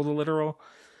possible to literal,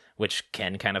 which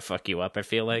can kind of fuck you up, I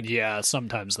feel like. Yeah,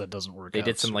 sometimes that doesn't work. They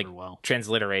did some like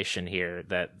transliteration here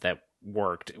that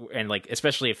worked, and like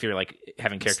especially if you're like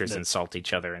having characters insult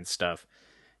each other and stuff,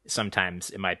 sometimes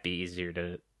it might be easier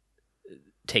to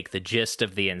take the gist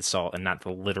of the insult and not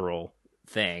the literal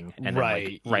thing, and then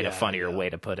like write a funnier way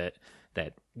to put it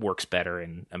that works better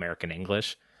in American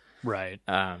English. Right.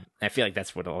 I feel like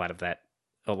that's what a lot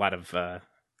of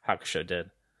Hakusho did.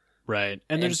 Right.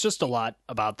 And there's just a lot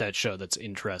about that show that's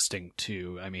interesting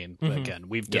too. I mean, again,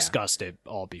 we've discussed it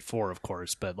all before, of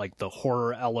course, but like the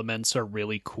horror elements are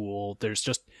really cool. There's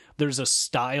a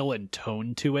style and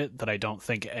tone to it that I don't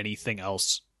think anything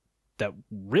else that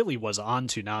really was on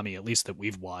Toonami, at least that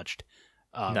we've watched,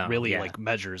 like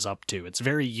measures up to. It's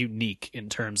very unique in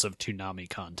terms of Toonami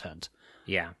content.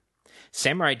 Yeah.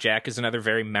 Samurai Jack is another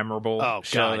very memorable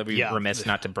show that we remiss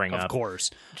not to bring up. Of course.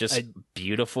 Just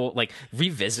beautiful. Like,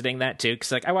 revisiting that, too,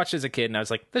 because like I watched as a kid, and I was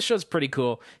like, this show's pretty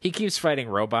cool. He keeps fighting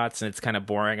robots, and it's kind of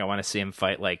boring. I want to see him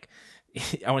fight, like,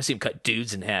 I want to see him cut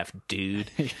dudes in half,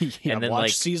 dude. And then,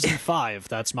 watch season 5.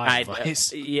 That's my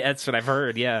advice. Yeah, that's what I've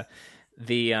heard, yeah.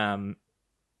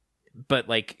 But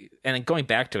like, and then going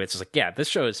back to it, it's just like, this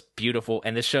show is beautiful,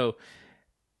 and this show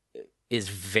is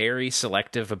very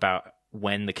selective about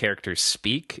when the characters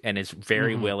speak, and is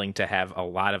very willing to have a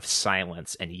lot of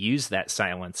silence and use that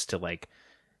silence to like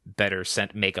better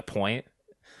make a point,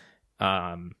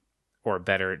 or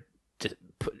better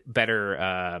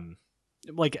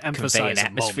like emphasize convey an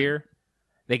atmosphere.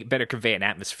 They better convey an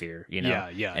atmosphere,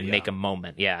 and make a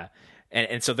moment,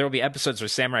 And so there will be episodes where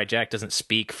Samurai Jack doesn't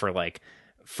speak for like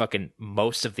fucking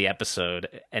most of the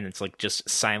episode, and it's like just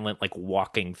silent, like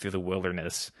walking through the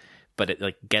wilderness, but it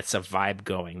like gets a vibe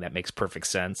going that makes perfect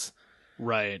sense.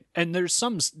 Right. And there's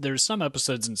some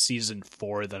episodes in season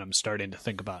 4 that I'm starting to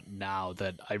think about now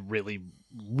that I really,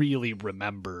 really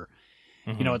remember.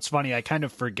 It's funny, I kind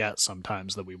of forget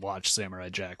sometimes that we watched Samurai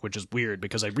Jack, which is weird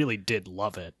because I really did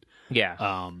love it.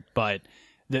 Yeah. But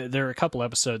there are a couple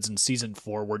episodes in season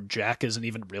 4 where Jack isn't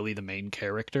even really the main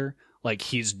character. Like,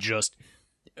 he's just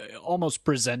almost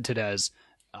presented as,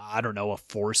 I don't know, a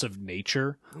force of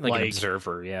nature. Like an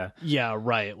observer, yeah. Yeah,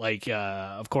 right. Like,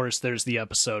 of course, there's the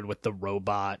episode with the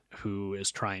robot who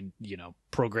is trying,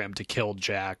 programmed to kill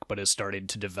Jack, but is starting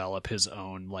to develop his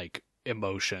own, like,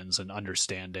 emotions and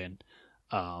understanding.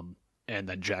 And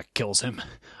then Jack kills him.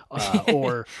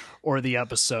 Or the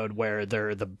episode where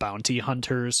they're the bounty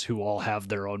hunters who all have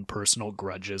their own personal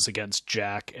grudges against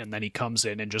Jack, and then he comes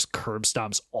in and just curb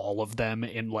stomps all of them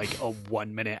in like a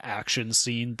 1-minute action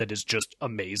scene that is just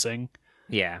amazing.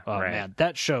 Yeah. Right. Man,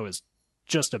 that show is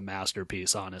just a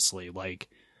masterpiece, honestly. Like,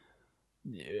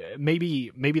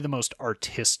 maybe the most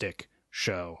artistic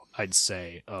show, I'd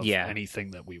say, of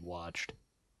anything that we watched.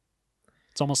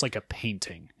 It's almost like a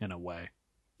painting in a way.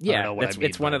 Yeah,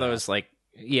 it's one of those like,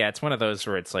 it's one of those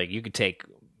where it's like you could take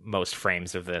most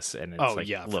frames of this and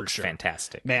it's looks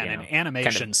fantastic. Man, an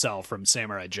animation cell from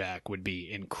Samurai Jack would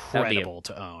be incredible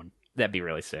to own. That'd be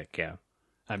really sick, yeah.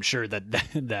 I'm sure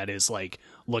that is like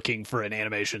looking for an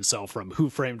animation cell from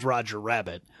Who Framed Roger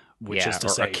Rabbit, which is to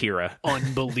say Akira.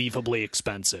 Unbelievably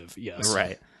expensive. Yes.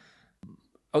 Right.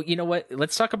 Oh, you know what?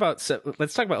 Let's talk about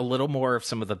a little more of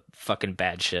some of the fucking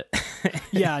bad shit.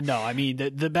 Yeah, no, I mean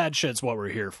the bad shit's what we're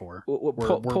here for.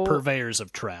 We're purveyors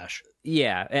of trash.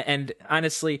 Yeah, and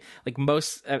honestly, like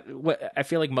I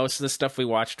feel like most of the stuff we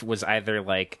watched was either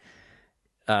like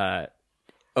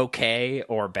okay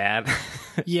or bad.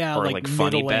 Yeah, or like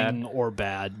funny bad. middling or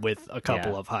bad with a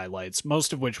couple Yeah. of highlights,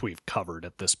 most of which we've covered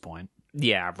at this point.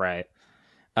 Yeah, right.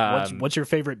 What's your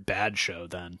favorite bad show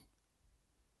then?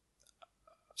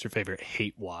 What's your favorite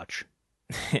hate watch?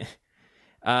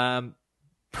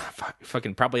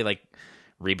 Fucking probably like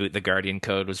Reboot the Guardian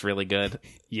Code was really good.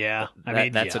 Yeah,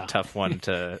 That's a tough one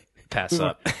to pass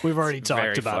up. We've already It's talked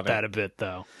very about funny. that a bit,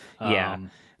 though. Yeah.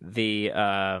 The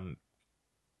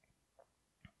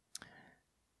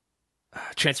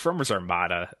Transformers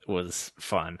Armada was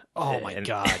fun. Oh my And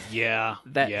god, yeah,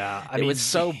 yeah. It was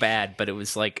so bad, but it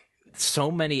was like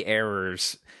so many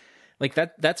errors. Like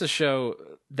that's a show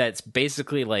that's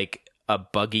basically like a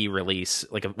buggy release,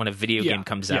 like when a video game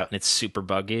comes out and it's super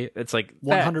buggy. It's like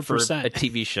 100% a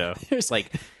TV show.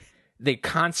 Like they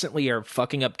constantly are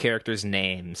fucking up characters'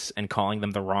 names and calling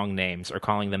them the wrong names or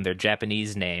calling them their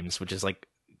Japanese names, which is like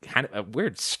kind of a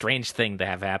weird, strange thing to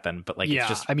have happen. But like it's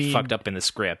just fucked up in the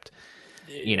script,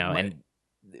 and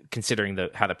considering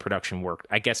how the production worked,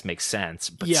 I guess makes sense.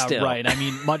 But still. Right. I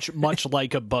mean, much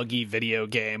like a buggy video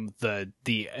game, the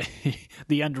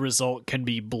the end result can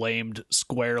be blamed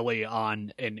squarely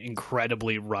on an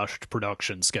incredibly rushed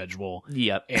production schedule.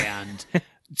 Yep. And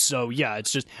so yeah,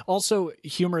 it's just also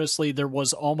humorously there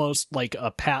was almost like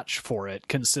a patch for it,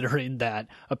 considering that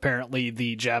apparently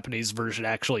the Japanese version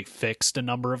actually fixed a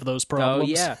number of those problems.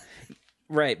 Oh yeah,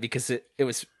 right, because it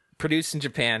was produced in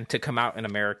Japan to come out in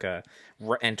America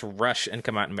and to rush and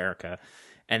come out in America,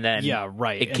 and then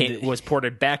it was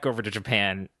ported back over to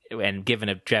Japan and given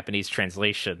a Japanese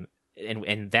translation.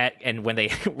 And when they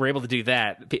were able to do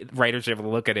that, writers were able to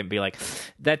look at it and be like,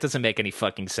 that doesn't make any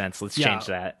fucking sense. Let's change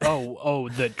that.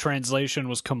 The translation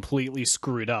was completely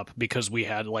screwed up because we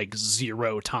had like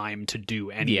zero time to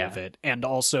do any of it. And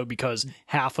also because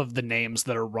half of the names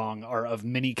that are wrong are of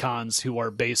mini-cons who are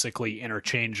basically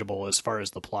interchangeable as far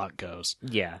as the plot goes.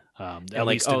 Yeah. At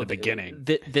least in the beginning.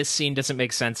 This scene doesn't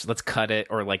make sense. Let's cut it,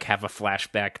 or like have a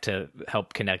flashback to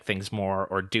help connect things more,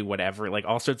 or do whatever. Like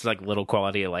all sorts of like little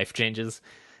quality of life changes.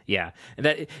 Yeah, and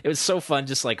it was so fun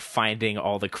just like finding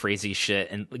all the crazy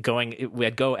shit and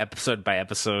we'd go episode by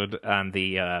episode on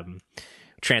the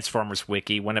Transformers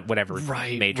wiki, whatever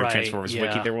major Transformers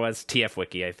wiki there was, TF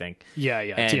wiki, I think. Yeah,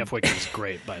 and TF wiki is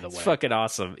great, by the way. It's fucking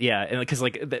awesome. Yeah, and because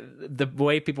like the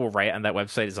way people write on that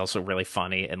website is also really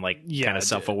funny and like kind of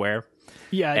self-aware.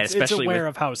 Yeah, it's aware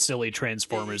of how silly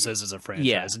Transformers is as a franchise.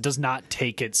 Yeah. It does not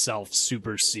take itself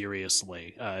super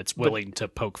seriously. It's willing to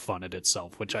poke fun at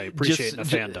itself, which I appreciate in a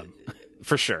fandom.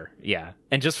 For sure, yeah.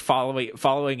 And just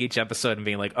following each episode and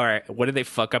being like, all right, what did they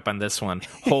fuck up on this one?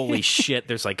 Holy shit,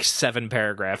 there's like 7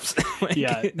 paragraphs. Like,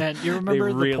 yeah, man, you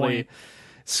remember they the point?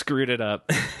 Screwed it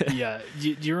up. Yeah,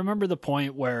 do you remember the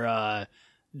point where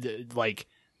like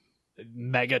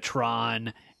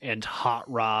Megatron and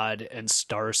Hot Rod and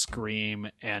Starscream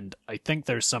and I think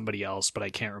there's somebody else, but I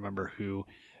can't remember who,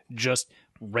 just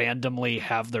randomly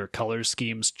have their color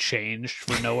schemes changed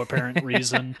for no apparent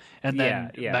reason, and then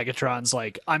Megatron's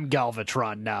like, I'm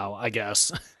Galvatron now, I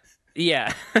guess.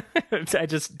 Yeah. I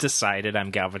just decided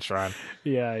I'm Galvatron.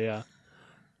 Yeah,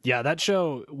 that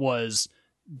show was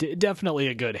definitely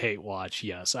a good hate watch.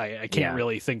 Yes, I can't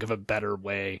really think of a better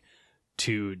way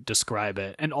to describe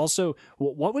it. And also,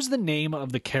 what was the name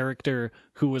of the character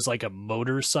who was like a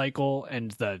motorcycle and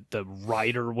the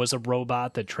rider was a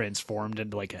robot that transformed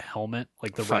into like a helmet?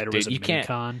 Like the rider was a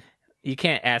minicon. You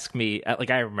can't ask me, like,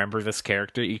 I remember this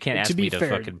character. You can't ask me to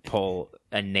fucking pull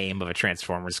a name of a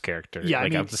Transformers character. Yeah,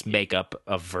 like, I'll just make up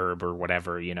a verb or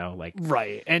whatever, like.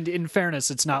 Right. And in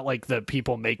fairness, it's not like the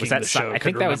people making the show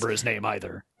could remember his name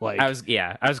either. Like, I was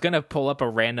going to pull up a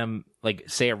random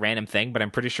thing, but I'm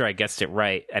pretty sure I guessed it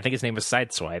right. I think his name was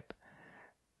Sideswipe.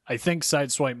 I think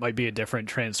Sideswipe might be a different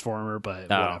Transformer, but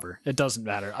whatever. It doesn't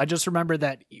matter. I just remember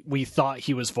that we thought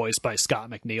he was voiced by Scott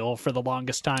McNeil for the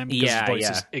longest time because his voice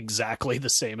is exactly the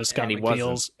same as Scott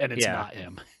McNeil's, and it's not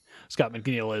him. Scott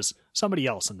McNeil is somebody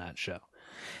else in that show.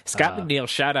 Scott McNeil,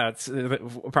 shout-outs,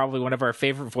 probably one of our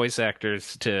favorite voice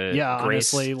actors to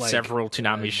grace honestly, several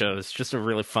Toonami shows. Just a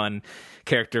really fun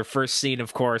character. First scene,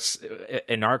 of course,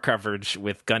 in our coverage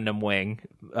with Gundam Wing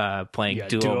playing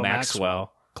Duo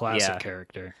Maxwell. Classic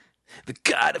character. The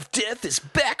God of Death is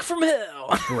back from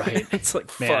hell. Right. It's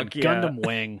like, man, fuck yeah. Gundam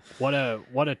Wing. What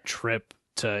a trip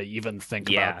to even think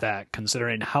about that,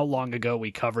 considering how long ago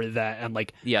we covered that and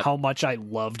like how much I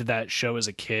loved that show as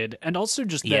a kid. And also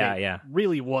just that it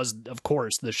really was, of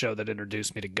course, the show that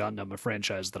introduced me to Gundam, a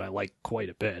franchise that I like quite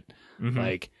a bit. Mm-hmm.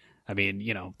 Like, I mean,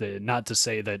 not to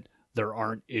say that there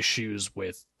aren't issues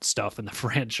with stuff in the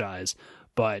franchise,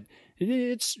 but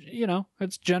it's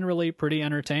it's generally pretty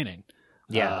entertaining.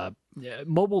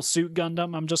 Mobile Suit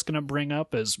Gundam, I'm just going to bring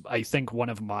up as I think one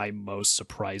of my most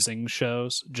surprising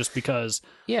shows, just because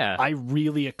I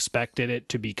really expected it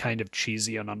to be kind of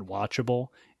cheesy and unwatchable.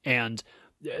 And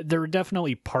there are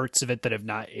definitely parts of it that have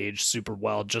not aged super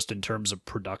well, just in terms of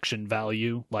production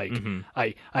value. Like,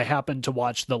 I happened to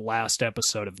watch the last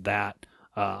episode of that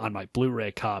on my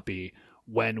Blu-ray copy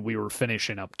when we were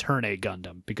finishing up Turn A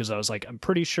Gundam, because I was like, I'm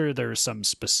pretty sure there's some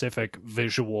specific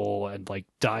visual and like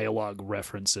dialogue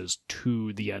references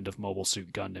to the end of Mobile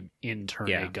Suit Gundam in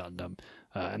Turn A Gundam.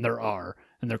 And there are,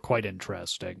 and they're quite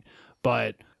interesting.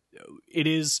 But it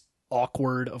is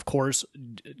awkward, of course,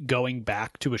 going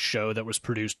back to a show that was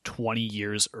produced 20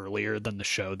 years earlier than the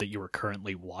show that you were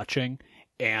currently watching,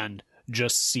 and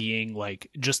just seeing like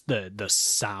just the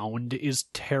sound is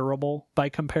terrible by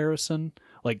comparison.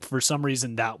 Like, for some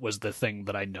reason, that was the thing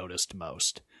that I noticed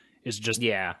most. Is just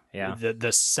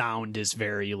the sound is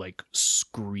very like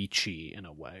screechy in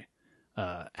a way.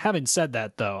 Having said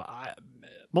that, though,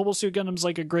 Mobile Suit Gundam's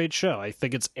like a great show. I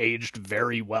think it's aged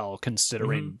very well,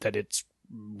 considering that it's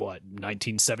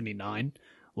 1979.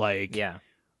 Like,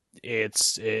 it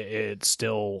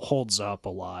still holds up a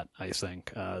lot. I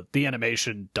think the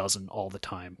animation doesn't all the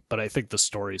time, but I think the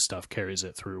story stuff carries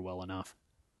it through well enough.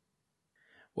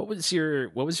 What was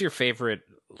your favorite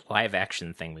live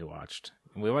action thing we watched?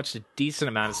 We watched a decent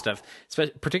amount of stuff,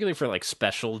 particularly for like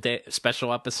special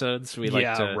episodes. We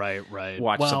like to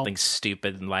watch something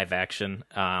stupid in live action.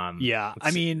 I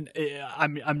mean,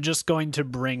 I'm just going to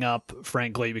bring up,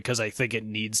 frankly, because I think it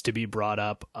needs to be brought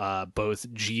up,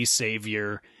 both G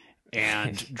Savior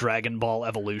and Dragon Ball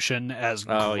Evolution as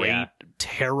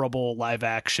terrible live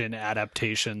action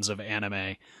adaptations of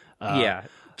anime.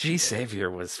 G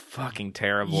Savior was fucking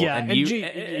terrible. Yeah, and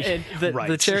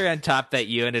the cherry on top that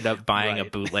you ended up buying a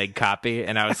bootleg copy,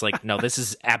 and I was like, no, this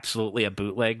is absolutely a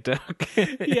bootleg, Doug.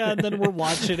 And then we're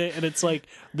watching it, and it's like,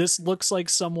 this looks like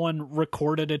someone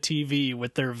recorded a TV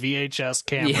with their VHS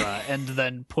camera and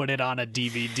then put it on a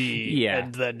DVD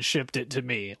and then shipped it to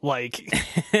me. Like,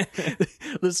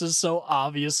 this is so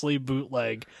obviously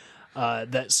bootleg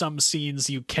that some scenes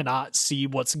you cannot see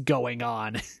what's going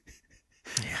on.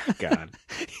 God.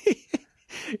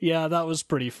 Yeah, that was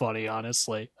pretty funny,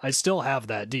 honestly. I still have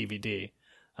that DVD,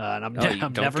 and I'm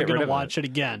never going to watch it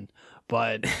again,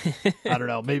 but I don't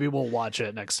know, maybe we'll watch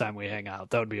it next time we hang out.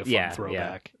 That would be a fun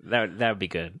throwback. That would be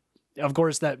good. Of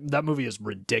course, that movie is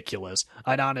ridiculous.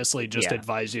 I'd honestly just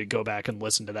advise you to go back and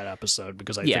listen to that episode,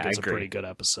 because I think it's a pretty good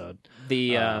episode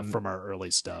from our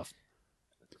early stuff.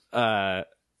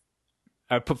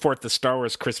 I put forth the Star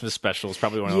Wars Christmas special is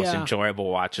probably one of the most enjoyable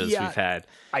watches we've had.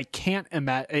 I can't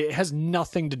imagine. It has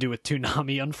nothing to do with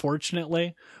Toonami,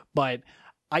 unfortunately, but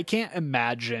I can't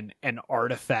imagine an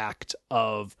artifact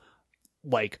of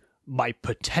like my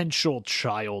potential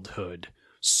childhood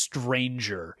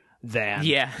stranger than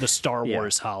the Star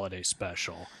Wars holiday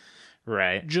special.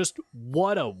 Right. Just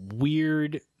what a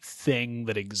weird thing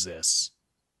that exists.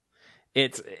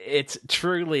 It's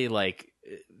truly like,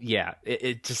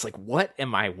 it's just like, what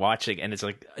am I watching? And it's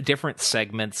like different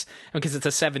segments, because it's a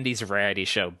 70s variety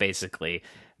show, basically,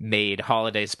 made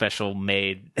holiday special,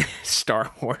 made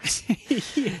Star Wars.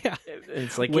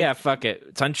 It's like, fuck it,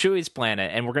 it's on Chewie's planet,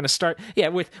 and we're gonna start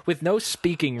with no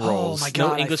speaking roles. Oh my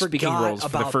God, no English speaking roles for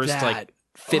the first like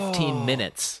 15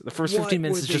 minutes. The first 15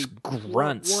 minutes is just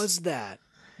grunts. What was that?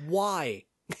 Why?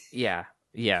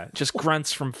 Just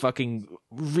grunts from fucking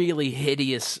really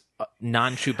hideous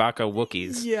non-Chewbacca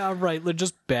Wookiees. Yeah, right. They're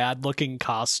just bad-looking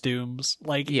costumes.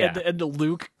 Like, and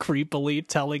Luke creepily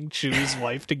telling Chewie's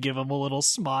wife to give him a little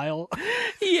smile.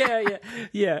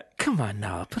 Yeah. Come on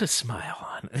now, put a smile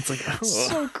on. It's like,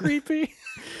 so creepy.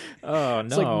 Oh, no.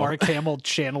 It's like Mark Hamill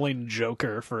channeling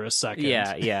Joker for a second.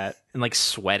 Yeah. And like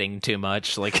sweating too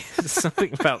much. Like,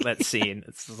 something about that scene.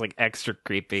 It's just like extra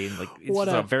creepy. Like, it's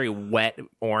just a very wet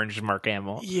orange Mark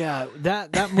Hamill. Yeah,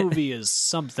 that movie is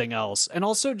something else. And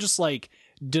also just like,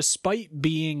 despite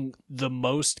being the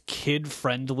most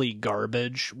kid-friendly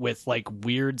garbage with like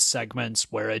weird segments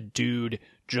where a dude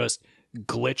just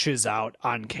glitches out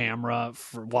on camera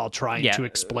while trying to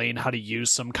explain how to use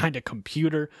some kind of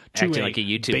computer to like a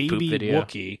YouTube baby video.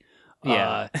 Wookiee.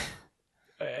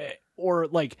 Or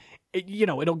like,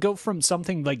 it'll go from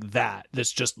something like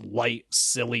that's just light,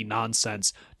 silly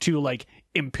nonsense to like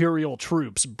Imperial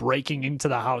troops breaking into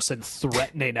the house and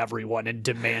threatening everyone and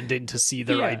demanding to see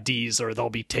their IDs or they'll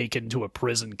be taken to a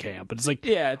prison camp. And it's like,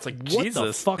 what Jesus.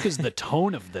 the fuck is the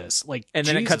tone of this? Like, and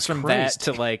then Jesus it cuts from Christ.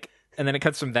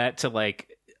 that to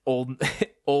like,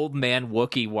 old man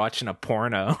Wookiee watching a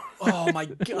porno. Oh my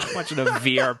god, watching a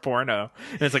VR porno.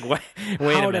 And it's like, wait a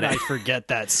minute. How did I forget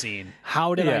that scene?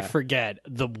 How did I forget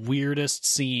the weirdest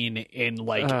scene in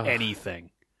like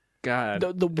anything?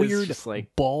 God, the weird just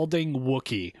like balding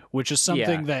Wookiee, which is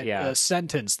something that yeah. a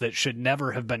sentence that should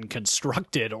never have been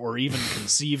constructed or even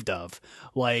conceived of.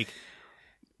 Like,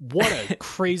 what a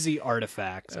crazy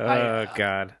artifact!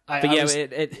 God!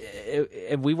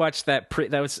 We watched that.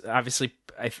 That was obviously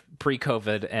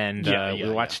pre-COVID, and we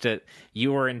watched it.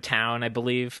 You were in town, I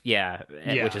believe. Yeah,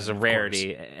 which is a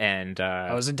rarity. And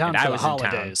I was in town for the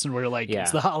holidays, and we were like, "It's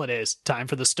the holidays, time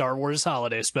for the Star Wars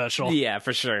holiday special." Yeah,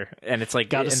 for sure. And it's like,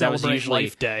 got to celebrate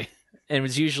Life Day. And it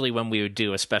was usually when we would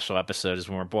do a special episode is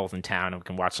when we're both in town and we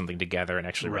can watch something together and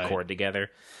actually record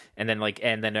together. And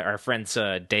then our friends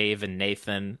Dave and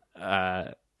Nathan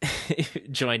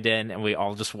joined in, and we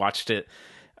all just watched it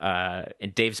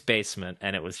in Dave's basement,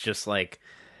 and it was just like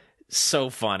so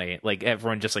funny. Like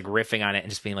everyone just like riffing on it and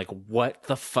just being like, "What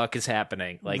the fuck is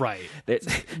happening?" Like,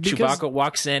 Chewbacca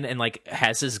walks in and like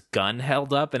has his gun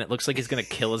held up, and it looks like he's gonna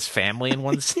kill his family in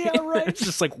one scene. Yeah, right. It's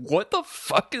just like, what the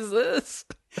fuck is this?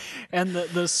 And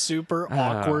the super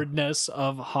awkwardness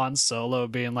of Han Solo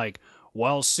being like,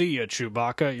 "Well, see ya,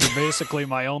 Chewbacca. You're basically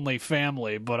my only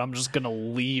family, but I'm just going to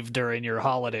leave during your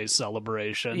holiday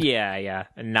celebration." Yeah,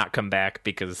 and not come back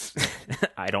because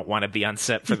I don't want to be on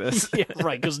set for this. Yeah,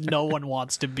 right, because no one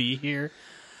wants to be here.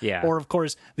 Yeah. Or, of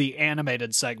course, the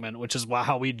animated segment, which is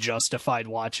how we justified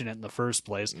watching it in the first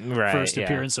place. Right, First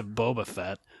appearance of Boba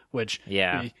Fett, which...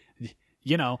 Yeah.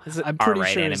 You know, I'm pretty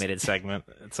sure animated segment.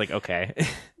 It's like, okay.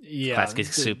 Yeah. Classic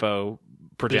Supo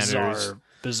progenitors.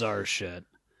 Bizarre shit.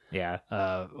 Yeah.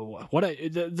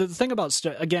 The thing about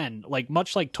again, like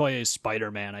much like Toye's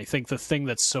Spider-Man, I think the thing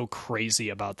that's so crazy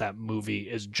about that movie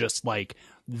is just like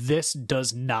this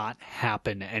does not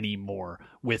happen anymore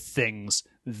with things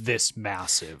this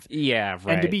massive. Yeah,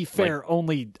 right. And to be fair,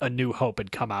 only A New Hope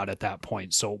had come out at that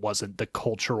point, so it wasn't the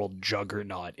cultural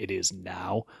juggernaut it is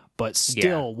now. But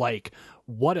still, like,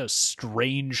 what a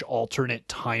strange alternate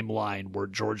timeline where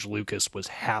George Lucas was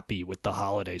happy with the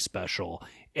holiday special,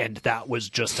 and that was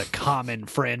just a common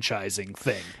franchising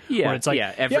thing. Yeah, where it's like,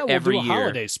 we'll every do a year,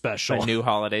 holiday special, a new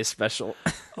holiday special.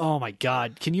 Oh my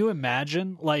god, can you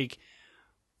imagine? Like,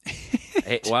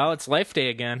 well, it's Life Day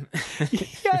again.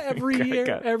 Yeah, every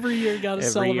year got to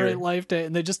celebrate Life Day,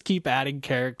 and they just keep adding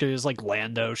characters. Like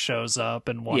Lando shows up,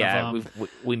 and one of them.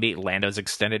 We meet Lando's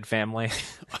extended family.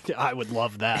 I would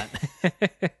love that.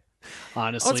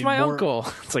 Honestly, it's my uncle.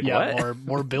 It's like, what?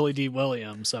 more Billy D.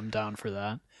 Williams. I'm down for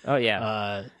that. Oh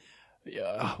yeah.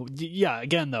 Yeah.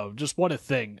 Again, though, just what a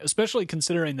thing, especially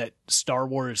considering that Star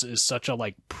Wars is such a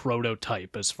like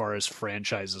prototype as far as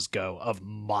franchises go of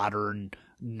modern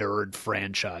nerd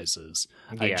franchises.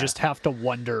 Yeah. I just have to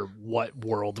wonder what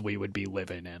world we would be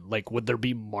living in. Like, would there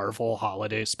be Marvel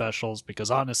holiday specials?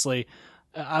 Because honestly,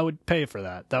 I would pay for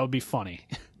that. That would be funny.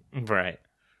 Right.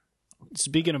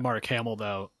 Speaking of Mark Hamill,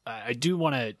 though, I do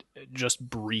want to just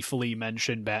briefly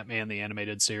mention Batman the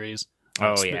Animated Series.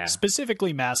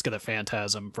 Specifically Mask of the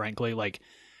Phantasm, frankly. Like,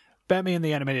 Batman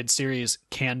the Animated Series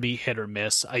can be hit or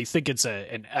miss. I think it's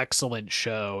an excellent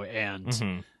show, and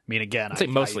I mean, again, I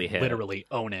literally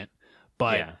own it.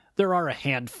 But there are a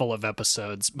handful of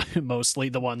episodes, mostly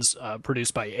the ones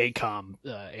produced by ACOM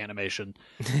Animation,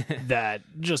 that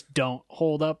just don't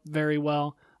hold up very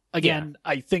well. Again,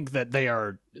 I think that they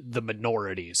are the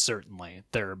minority, certainly.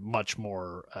 They're much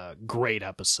more great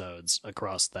episodes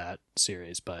across that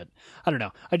series. But I don't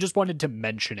know. I just wanted to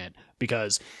mention it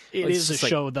because it is a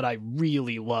show that I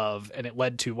really love, and it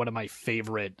led to one of my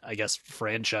favorite, I guess,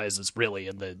 franchises, really,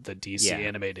 in the DC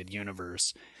animated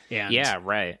universe. And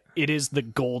it is the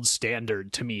gold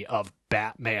standard to me of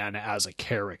Batman as a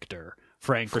character,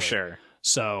 frankly. For sure.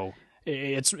 So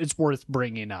it's worth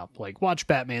bringing up. Like, watch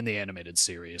Batman the Animated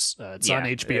Series. It's on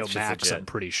HBO Max, legit. I'm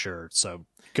pretty sure. So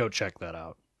go check that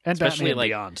out. And especially Batman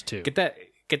Beyond too. Get that.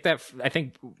 I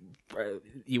think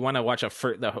you want to watch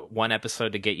the one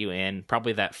episode to get you in.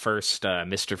 Probably that first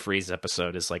Mr. Freeze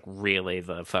episode is like really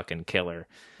the fucking killer.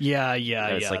 Yeah.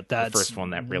 Like that's the first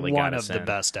one that really one got us of the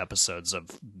best episodes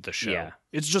of the show. Yeah.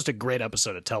 It's just a great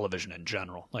episode of television in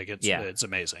general. Like it's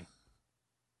amazing.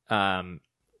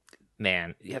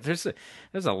 Man, there's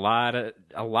a lot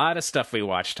of stuff we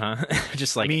watched, huh?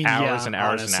 Just like hours and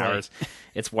hours and hours.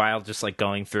 It's wild, just like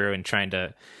going through and trying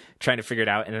to figure it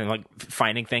out, and then like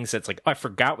finding things that's like, oh, I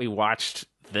forgot we watched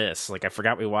this. Like I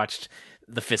forgot we watched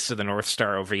the Fist of the North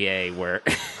Star OVA, where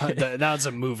that's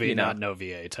a movie, you know, not an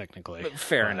OVA, technically.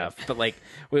 Fair enough, but like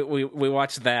we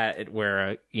watched that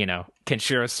where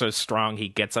Kenshiro's so strong he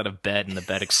gets out of bed and the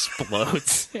bed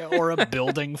explodes. Or a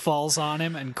building falls on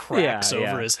him and cracks over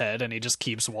Yeah. his head, and he just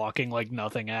keeps walking like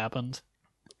nothing happened.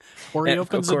 Or he And,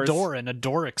 opens of course- a door and a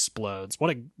door explodes.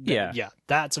 Yeah.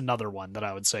 That's another one that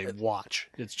I would say watch.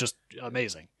 It's just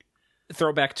amazing.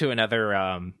 Throwback to another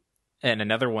and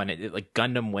another one, like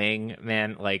Gundam Wing,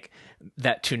 man, like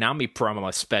that Toonami promo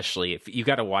especially. If you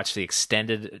got to watch the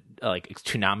extended like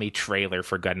Toonami trailer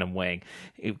for Gundam Wing,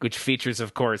 which features,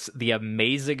 of course, the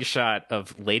amazing shot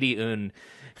of Lady Un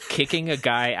kicking a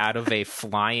guy out of a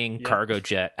flying cargo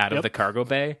jet out of the cargo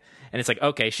bay. And it's like,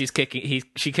 okay, she kicked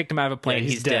him out of a plane. Yeah,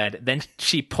 he's dead. Then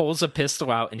she pulls a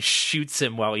pistol out and shoots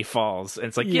him while he falls. And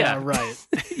it's like, yeah, right.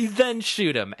 You then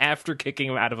shoot him after kicking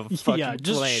him out of a fucking Yeah,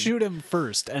 just plane. shoot him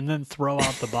first and then throw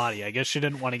out the body. I guess she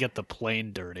didn't want to get the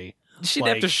plane dirty. She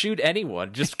didn't have to shoot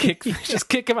anyone. Just kick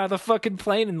him out of the fucking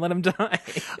plane and let him die.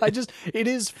 It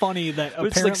is funny that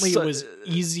It's apparently like it was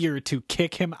easier to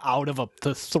kick him out of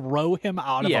to throw him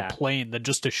out of Yeah. a plane than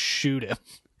just to shoot him.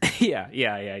 Yeah.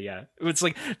 It's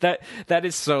like that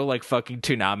is so like fucking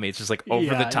Toonami. It's just like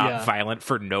over the top violent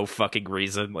for no fucking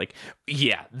reason. Like,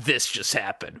 yeah, this just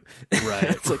happened. Right.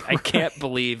 It's like I can't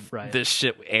believe Right. this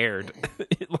shit aired.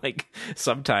 Like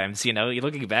sometimes, you're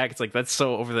looking back, it's like that's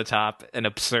so over the top and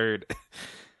absurd.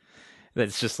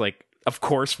 That's just like, of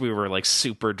course we were like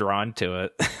super drawn to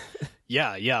it.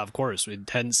 Yeah, of course. We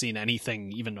hadn't seen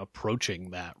anything even approaching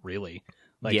that, really.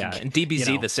 Like, yeah, and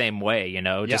DBZ the same way,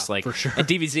 just like for sure. And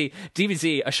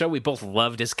DBZ, a show we both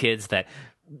loved as kids that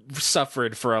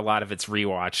suffered for a lot of its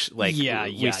rewatch. Like,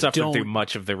 we suffered through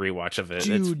much of the rewatch of it.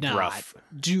 It's rough.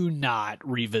 Do not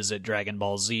revisit Dragon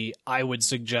Ball Z. I would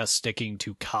suggest sticking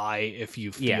to Kai if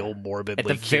you feel morbidly At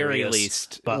the very curious.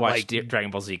 least, But watch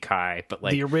Dragon Ball Z Kai. But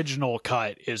like the original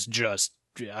cut is just.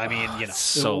 I mean,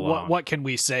 so long. What can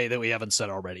we say that we haven't said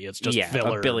already? It's just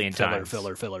filler, a billion filler, times.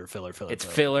 filler. It's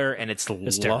filler and it's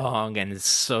long and it's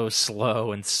so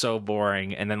slow and so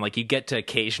boring. And then like you get to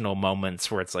occasional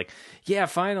moments where it's like, yeah,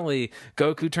 finally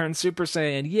Goku turns Super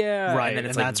Saiyan, yeah, right, and then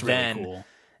it's and like that's really cool.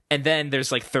 And then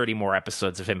there's like 30 more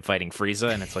episodes of him fighting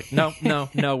Frieza, and it's like, no,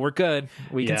 we're good.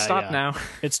 We can stop now.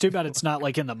 It's too bad it's not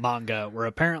like in the manga, where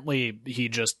apparently he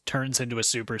just turns into a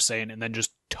Super Saiyan and then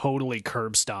just totally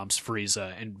curb stomps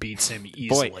Frieza and beats him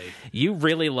easily. Boy, you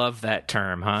really love that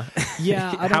term, huh?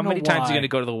 Yeah, I don't How know many times are you why. going to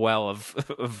go to the well of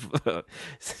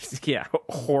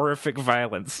horrific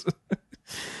violence?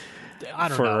 I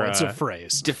don't know. It's a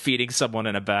phrase. Defeating someone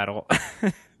in a battle.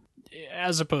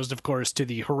 As opposed, of course, to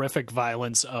the horrific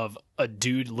violence of a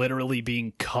dude literally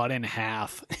being cut in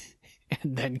half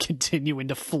and then continuing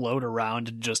to float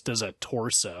around just as a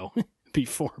torso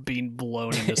before being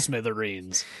blown into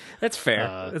smithereens. That's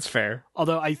fair. That's fair.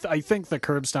 Although I think the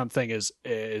curb stomp thing is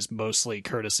mostly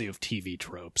courtesy of TV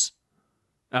tropes.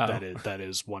 Oh. That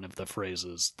is one of the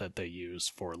phrases that they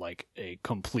use for like a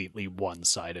completely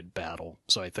one-sided battle.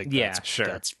 So I think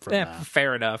that's from that.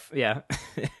 Fair enough. Yeah.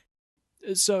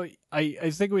 So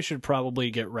I think we should probably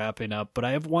get wrapping up, but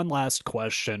I have one last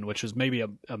question, which is maybe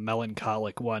a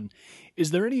melancholic one.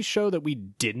 Is there any show that we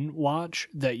didn't watch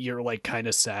that you're like kind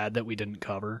of sad that we didn't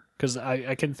cover? Because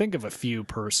I can think of a few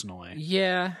personally.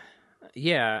 Yeah.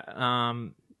 We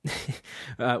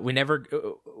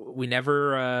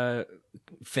never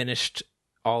finished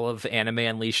all of Anime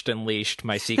Unleashed,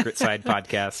 my secret side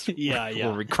podcast. Yeah.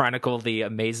 Where we chronicle the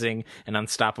amazing and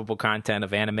unstoppable content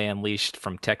of Anime Unleashed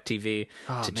from Tech TV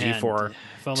to G4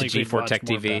 to G4 Tech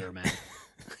TV.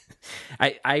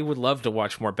 I would love to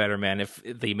watch more Better Man if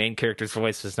the main character's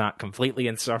voice is not completely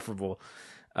insufferable.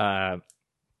 Besides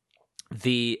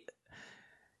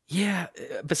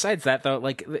that though,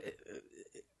 like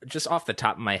just off the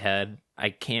top of my head, I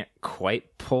can't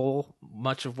quite pull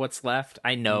much of what's left.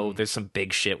 I know there's some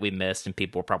big shit we missed, and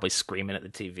people were probably screaming at the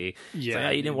TV. Yeah,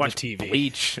 like, you didn't watch TV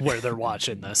Bleach where they're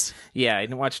watching this. Yeah, I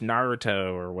didn't watch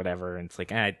Naruto or whatever. And it's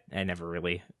like I never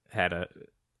really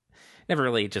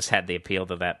just had the appeal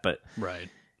to that. But right.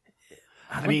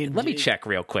 I mean, let me check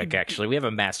real quick. Actually, we have a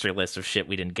master list of shit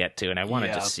we didn't get to, and I want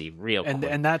to just see real quick.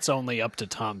 And that's only up to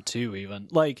Tom 2, even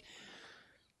like.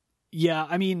 Yeah,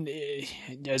 I mean,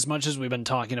 as much as we've been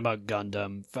talking about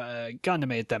Gundam,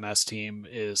 Gundam 8 MS Team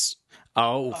is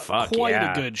quite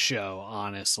a good show,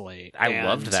 honestly. I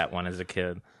loved that one as a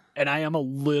kid. And I am a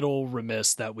little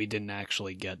remiss that we didn't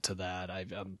actually get to that.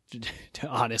 I'm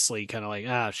honestly kind of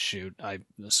like, shoot, I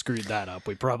screwed that up.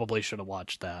 We probably should have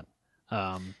watched that.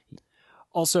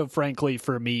 Also, frankly,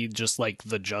 for me, just like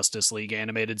the Justice League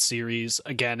animated series,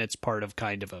 again, it's part of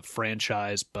kind of a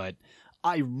franchise, but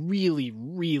I really,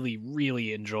 really,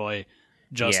 really enjoy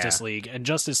Justice Yeah. League, and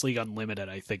Justice League Unlimited,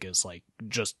 I think, is like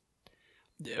just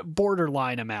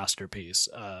borderline a masterpiece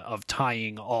of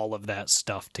tying all of that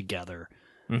stuff together.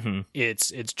 Mm-hmm.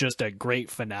 It's just a great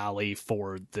finale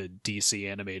for the DC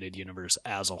animated universe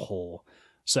as a whole.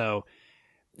 So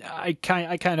I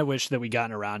kind of wish that we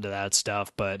gotten around to that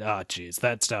stuff, but geez,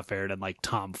 that stuff aired in like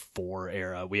Tom 4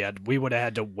 era. We would have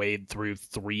had to wade through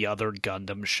 3 other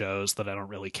Gundam shows that I don't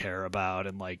really care about,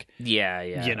 and like Yeah,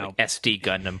 you know, like SD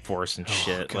Gundam Force and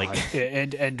shit. God. Like,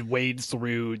 and wade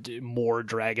through more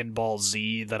Dragon Ball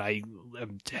Z that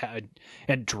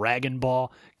and Dragon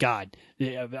Ball. God,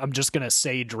 I'm just gonna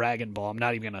say Dragon Ball. I'm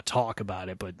not even gonna talk about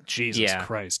it. But Jesus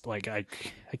Christ, like I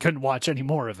couldn't watch any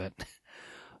more of it.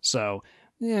 So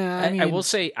yeah, I mean, I will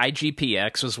say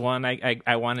IGPX was one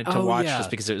I wanted to watch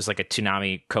just because it was like a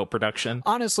Toonami co-production.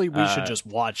 Honestly, we should just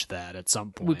watch that at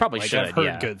some point. We probably should. I've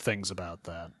heard good things about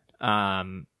that.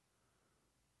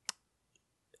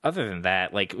 Other than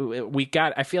that, like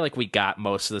I feel like we got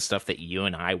most of the stuff that you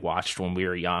and I watched when we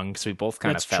were young, because we both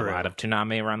kind of fell out of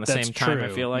Toonami around the same time. I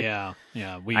feel like, yeah.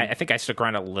 I think I stuck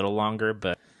around a little longer,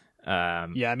 but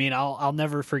yeah, I mean, I'll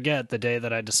never forget the day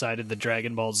that I decided that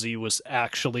Dragon Ball Z was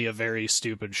actually a very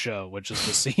stupid show, which is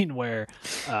the scene where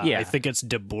I think it's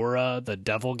Dabura, the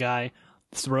devil guy,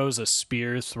 throws a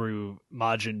spear through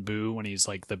Majin Buu when he's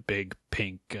like the big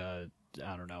pink, I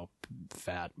don't know,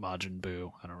 fat Majin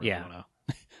Buu. I don't really want to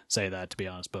say that, to be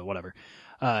honest, but whatever.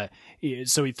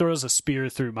 So he throws a spear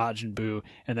through Majin Buu,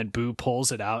 and then Buu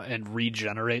pulls it out and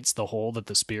regenerates the hole that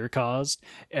the spear caused.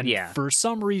 And for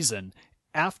some reason,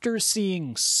 after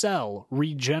seeing Cell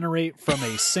regenerate from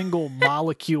a single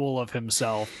molecule of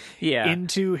himself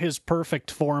into his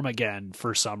perfect form again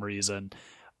for some reason,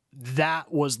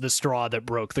 that was the straw that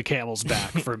broke the camel's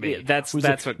back for me. That's what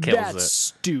kills it. That's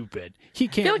stupid. He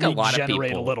can't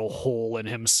regenerate a little hole in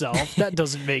himself. That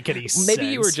doesn't make any sense. Maybe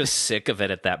you were just sick of it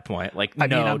at that point. Like,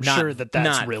 I'm sure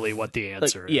that's really what the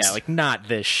answer is. Yeah, like, not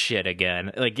this shit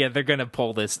again. Like, yeah, they're gonna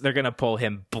pull this. They're gonna pull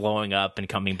him blowing up and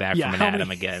coming back from an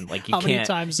atom again. Like, you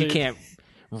can't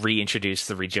reintroduce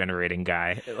the regenerating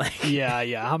guy. Like,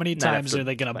 yeah. How many times are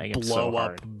they gonna blow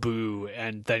up Boo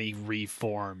and then he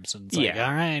reforms? And it's like,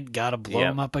 all right, gotta blow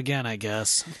him up again, I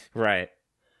guess. Right.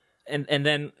 And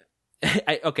then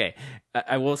I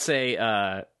will say,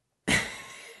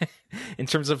 in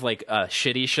terms of like a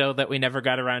shitty show that we never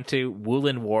got around to,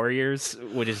 Woolen Warriors,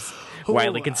 which is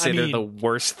widely considered the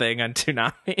worst thing on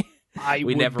Toonami.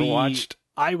 We never watched.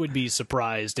 I would be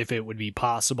surprised if it would be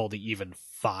possible to even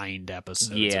find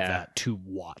episodes of that to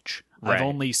watch. Right. I've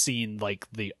only seen like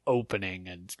the opening,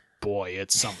 and boy,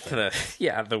 it's something.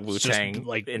 The Wu-Tang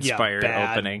inspired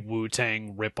opening.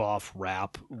 Wu-Tang ripoff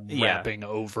rapping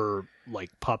over like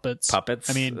puppets.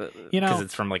 I mean, because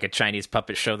it's from like a Chinese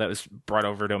puppet show that was brought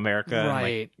over to America,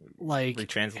 right? And, like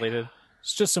retranslated.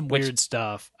 It's just some weird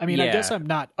stuff. I mean, I guess I'm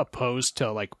not opposed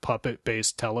to like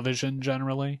puppet-based television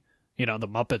generally. The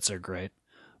Muppets are great.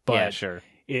 But yeah, sure.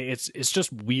 It's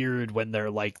just weird when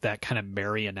they're like that kind of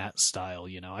marionette style,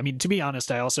 I mean, to be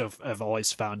honest, I also have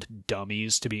always found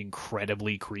dummies to be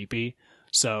incredibly creepy.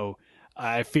 So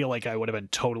I feel like I would have been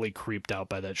totally creeped out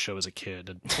by that show as a kid,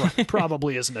 and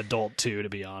probably as an adult too, to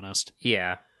be honest.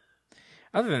 Yeah.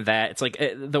 Other than that, it's like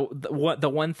the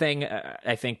one thing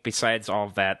I think besides all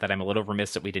of that I'm a little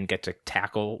remiss that we didn't get to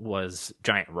tackle was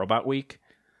Giant Robot Week.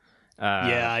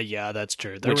 Yeah, that's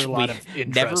true. There were a lot of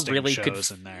interesting shows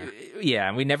in there. Yeah,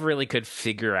 and we never really could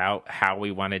figure out how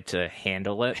we wanted to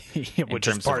handle it, which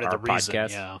is part of the reason.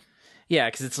 Podcast. Yeah,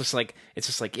 because it's just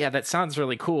like yeah, that sounds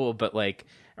really cool, but like,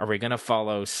 are we gonna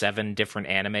follow 7 different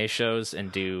anime shows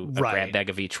and do a grab bag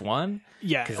of each one?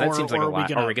 Yeah, because that seems like a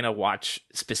lot. Are we gonna watch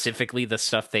specifically the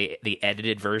stuff the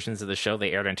edited versions of the show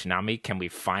they aired on Toonami? Can we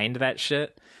find that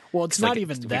shit? Well, it's not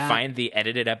even that. We find the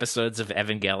edited episodes of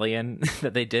Evangelion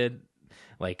that they did,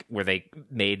 like where they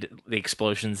made the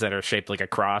explosions that are shaped like a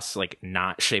cross, like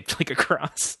not shaped like a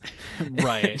cross,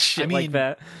 right? Shit, I mean, like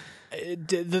that.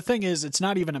 The thing is, it's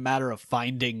not even a matter of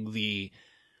finding the.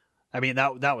 I mean,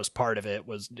 that was part of it,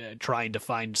 was trying to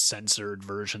find censored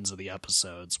versions of the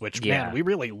episodes, which, man, we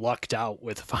really lucked out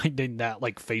with finding that,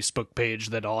 like, Facebook page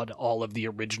that had all of the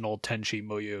original Tenchi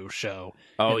Muyo show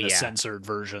in the censored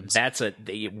versions.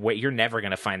 You're never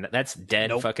going to find that. That's dead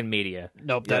fucking media.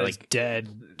 Nope, that is dead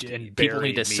and people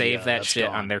need to save that shit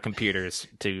gone on their computers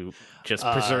to just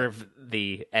preserve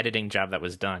the editing job that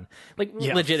was done. Like,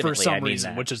 legitimately, for some I mean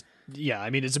reason, that. which is... Yeah, I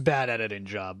mean, it's a bad editing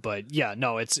job, but yeah,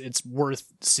 no, it's worth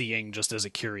seeing just as a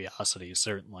curiosity,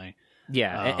 certainly.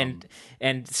 Yeah,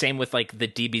 and same with like the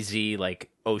DBZ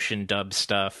like ocean dub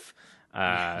stuff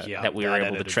that we were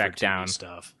able to track down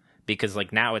stuff. because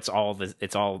like now it's all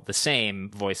the same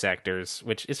voice actors,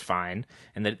 which is fine,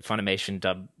 and the Funimation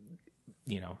dub,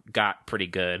 got pretty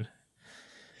good.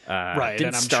 Right, didn't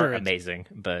and I'm start sure amazing,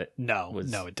 but no,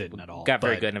 it didn't at all. Got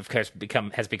very good, and of course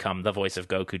has become the voice of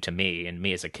Goku to me and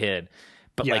me as a kid.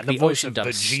 But yeah, like the the voice Ocean of dub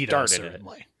Vegeta started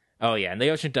certainly. it. Oh yeah, and the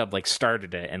Ocean dub like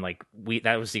started it, and like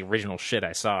that was the original shit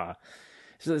I saw.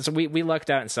 So we lucked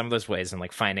out in some of those ways and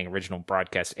like finding original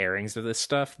broadcast airings of this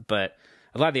stuff, but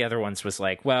a lot of the other ones was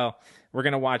like, well, we're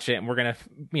going to watch it and we're going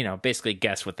to, basically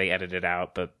guess what they edited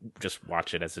out, but just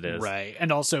watch it as it is. Right.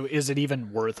 And also, is it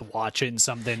even worth watching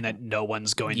something that no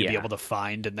one's going to be Yeah. able to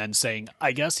find and then saying,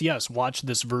 I guess, yes, watch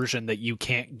this version that you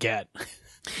can't get?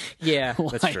 Yeah,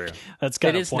 that's Like, true. That's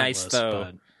kind It of is nice, though.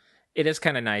 But... It is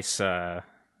kind of nice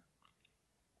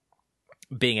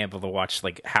being able to watch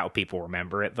like how people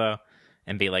remember it, though,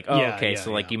 and be like, oh, Yeah, okay, yeah,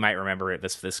 so like yeah. you might remember it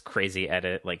this crazy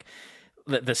edit, like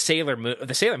the Sailor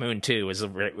Moon too was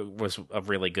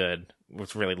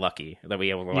really lucky that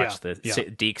we were able to watch Yeah.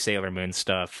 Deke Sailor Moon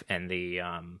stuff and the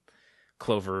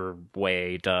Clover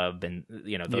Way dub and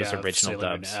those original Sailor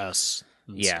Moon dubs. S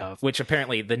and Yeah, stuff. which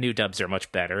apparently the new dubs are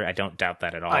much better. I don't doubt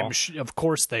that at all. Of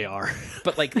course they are.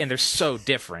 But like, and they're so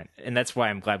different, and that's why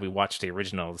I'm glad we watched the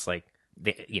originals, like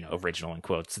the original in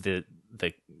quotes, the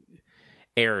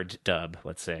aired dub,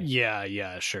 let's say.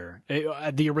 Yeah, sure.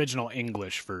 The original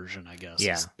English version, I guess,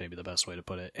 is maybe the best way to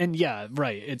put it. And yeah,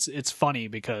 right. It's funny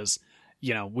because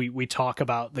we talk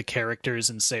about the characters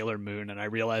in Sailor Moon, and I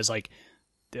realize like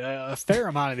a fair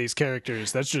amount of these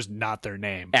characters, that's just not their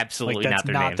name. Absolutely like, that's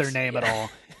not their name names. at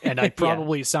all. And I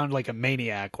probably sound like a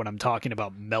maniac when I'm talking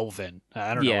about Melvin.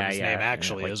 I don't know what his name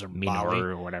actually like is, or Minoru Molly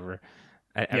or whatever.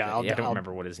 I don't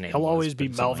remember what his name He'll was. always be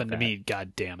but something Melvin like to that. me,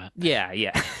 god damn it.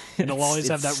 Yeah. And he'll always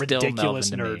have that It's still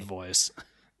ridiculous Melvin to nerd me. voice.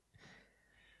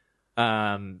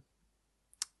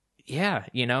 Yeah,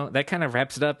 that kind of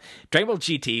wraps it up. Dragon Ball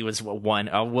GT was one,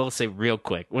 I will say real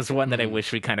quick, was one that I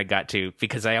wish we kind of got to,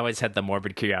 because I always had the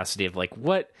morbid curiosity of like,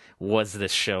 what was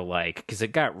this show like? Because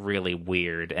it got really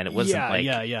weird, and it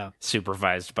wasn't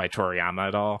supervised by Toriyama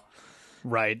at all.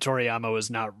 Right. Toriyama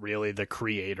was not really the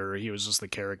creator. He was just the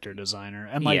character designer.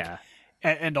 And like,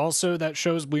 and also that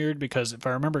show's weird because if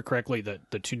I remember correctly, the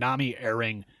Toonami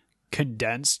airing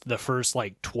condensed the first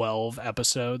like 12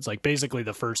 episodes, like basically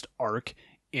the first arc,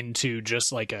 into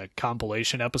just like a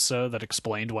compilation episode that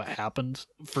explained what happened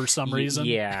for some reason.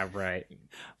 Yeah, right.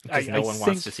 Because no one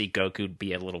wants to see Goku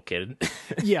be a little kid.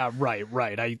 Yeah, right.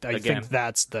 I think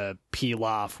that's the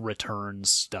Pilaf returns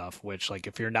stuff, which like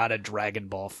if you're not a Dragon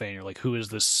Ball fan, you're like, who is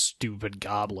this stupid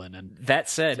goblin? And that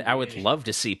said, I would love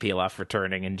to see Pilaf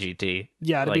returning in GT.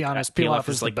 Yeah, to be honest, Pilaf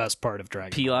is the best part of Dragon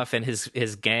Ball. Pilaf and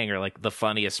his gang are like the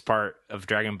funniest part of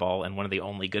Dragon Ball and one of the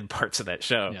only good parts of that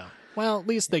show. Yeah. Well, at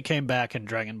least they came back in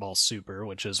Dragon Ball Super,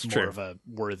 which is more of a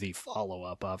worthy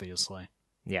follow-up, obviously.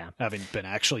 Yeah. Having been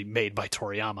actually made by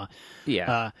Toriyama.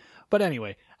 Yeah. But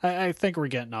anyway, I think we're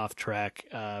getting off track.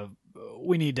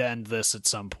 We need to end this at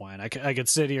some point. I could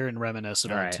sit here and reminisce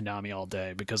about Toonami all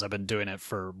day because I've been doing it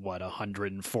for,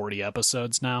 140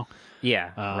 episodes now?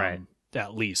 Yeah, right.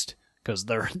 At least. Because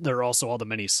they're also all the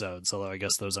mini-sodes, although I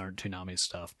guess those aren't Toonami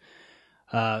stuff.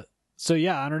 So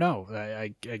yeah, I don't know.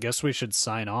 I guess we should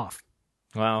sign off.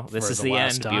 Well, this is the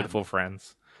end, beautiful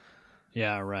friends.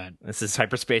 Yeah, right. This is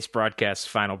Hyperspace Broadcast's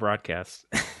final broadcast.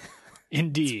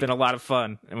 Indeed. It's been a lot of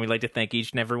fun, and we'd like to thank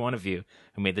each and every one of you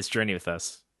who made this journey with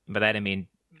us. By that I mean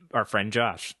our friend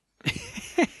Josh.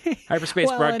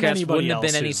 Hyperspace Broadcast wouldn't have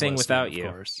been anything without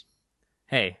you.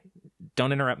 Hey,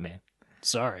 don't interrupt me.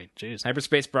 Sorry, jeez.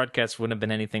 Hyperspace Broadcast wouldn't have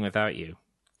been anything without you,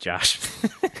 Josh.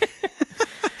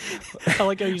 I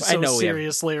like how you so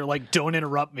seriously are like, don't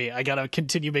interrupt me. I gotta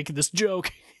continue making this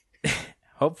joke.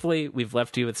 Hopefully, we've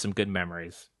left you with some good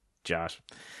memories, Josh.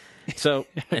 So,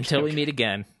 until we meet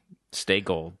again, stay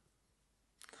gold.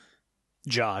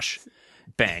 Josh.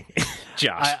 Bang.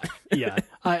 Josh.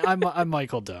 I'm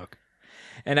Michael Doak.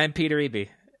 And I'm Peter Eby.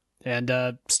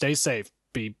 And stay safe.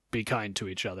 Be kind to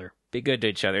each other. Be good to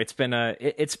each other. It's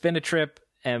been a trip,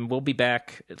 and we'll be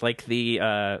back like the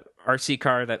RC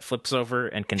car that flips over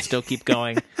and can still keep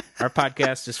going. Our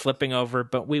podcast is flipping over,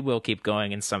 but we will keep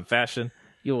going in some fashion.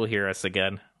 You will hear us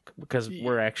again because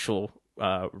we're actual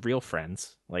real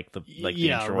friends, like the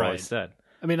intro always said.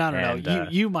 I mean, I don't know.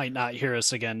 You might not hear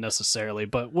us again necessarily,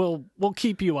 but we'll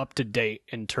keep you up to date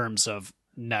in terms of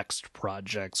next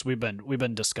projects. We've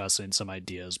been discussing some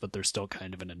ideas, but they're still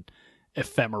kind of in an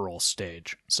ephemeral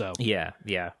stage. So yeah,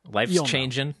 life's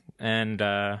changing, and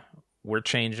we're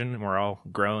changing. We're all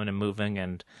growing and moving,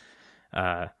 and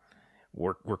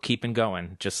we're keeping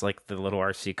going, just like the little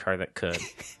RC car that could,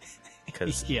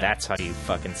 because that's how you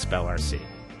fucking spell RC.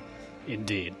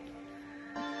 Indeed.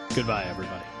 Goodbye,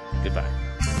 everybody. Goodbye.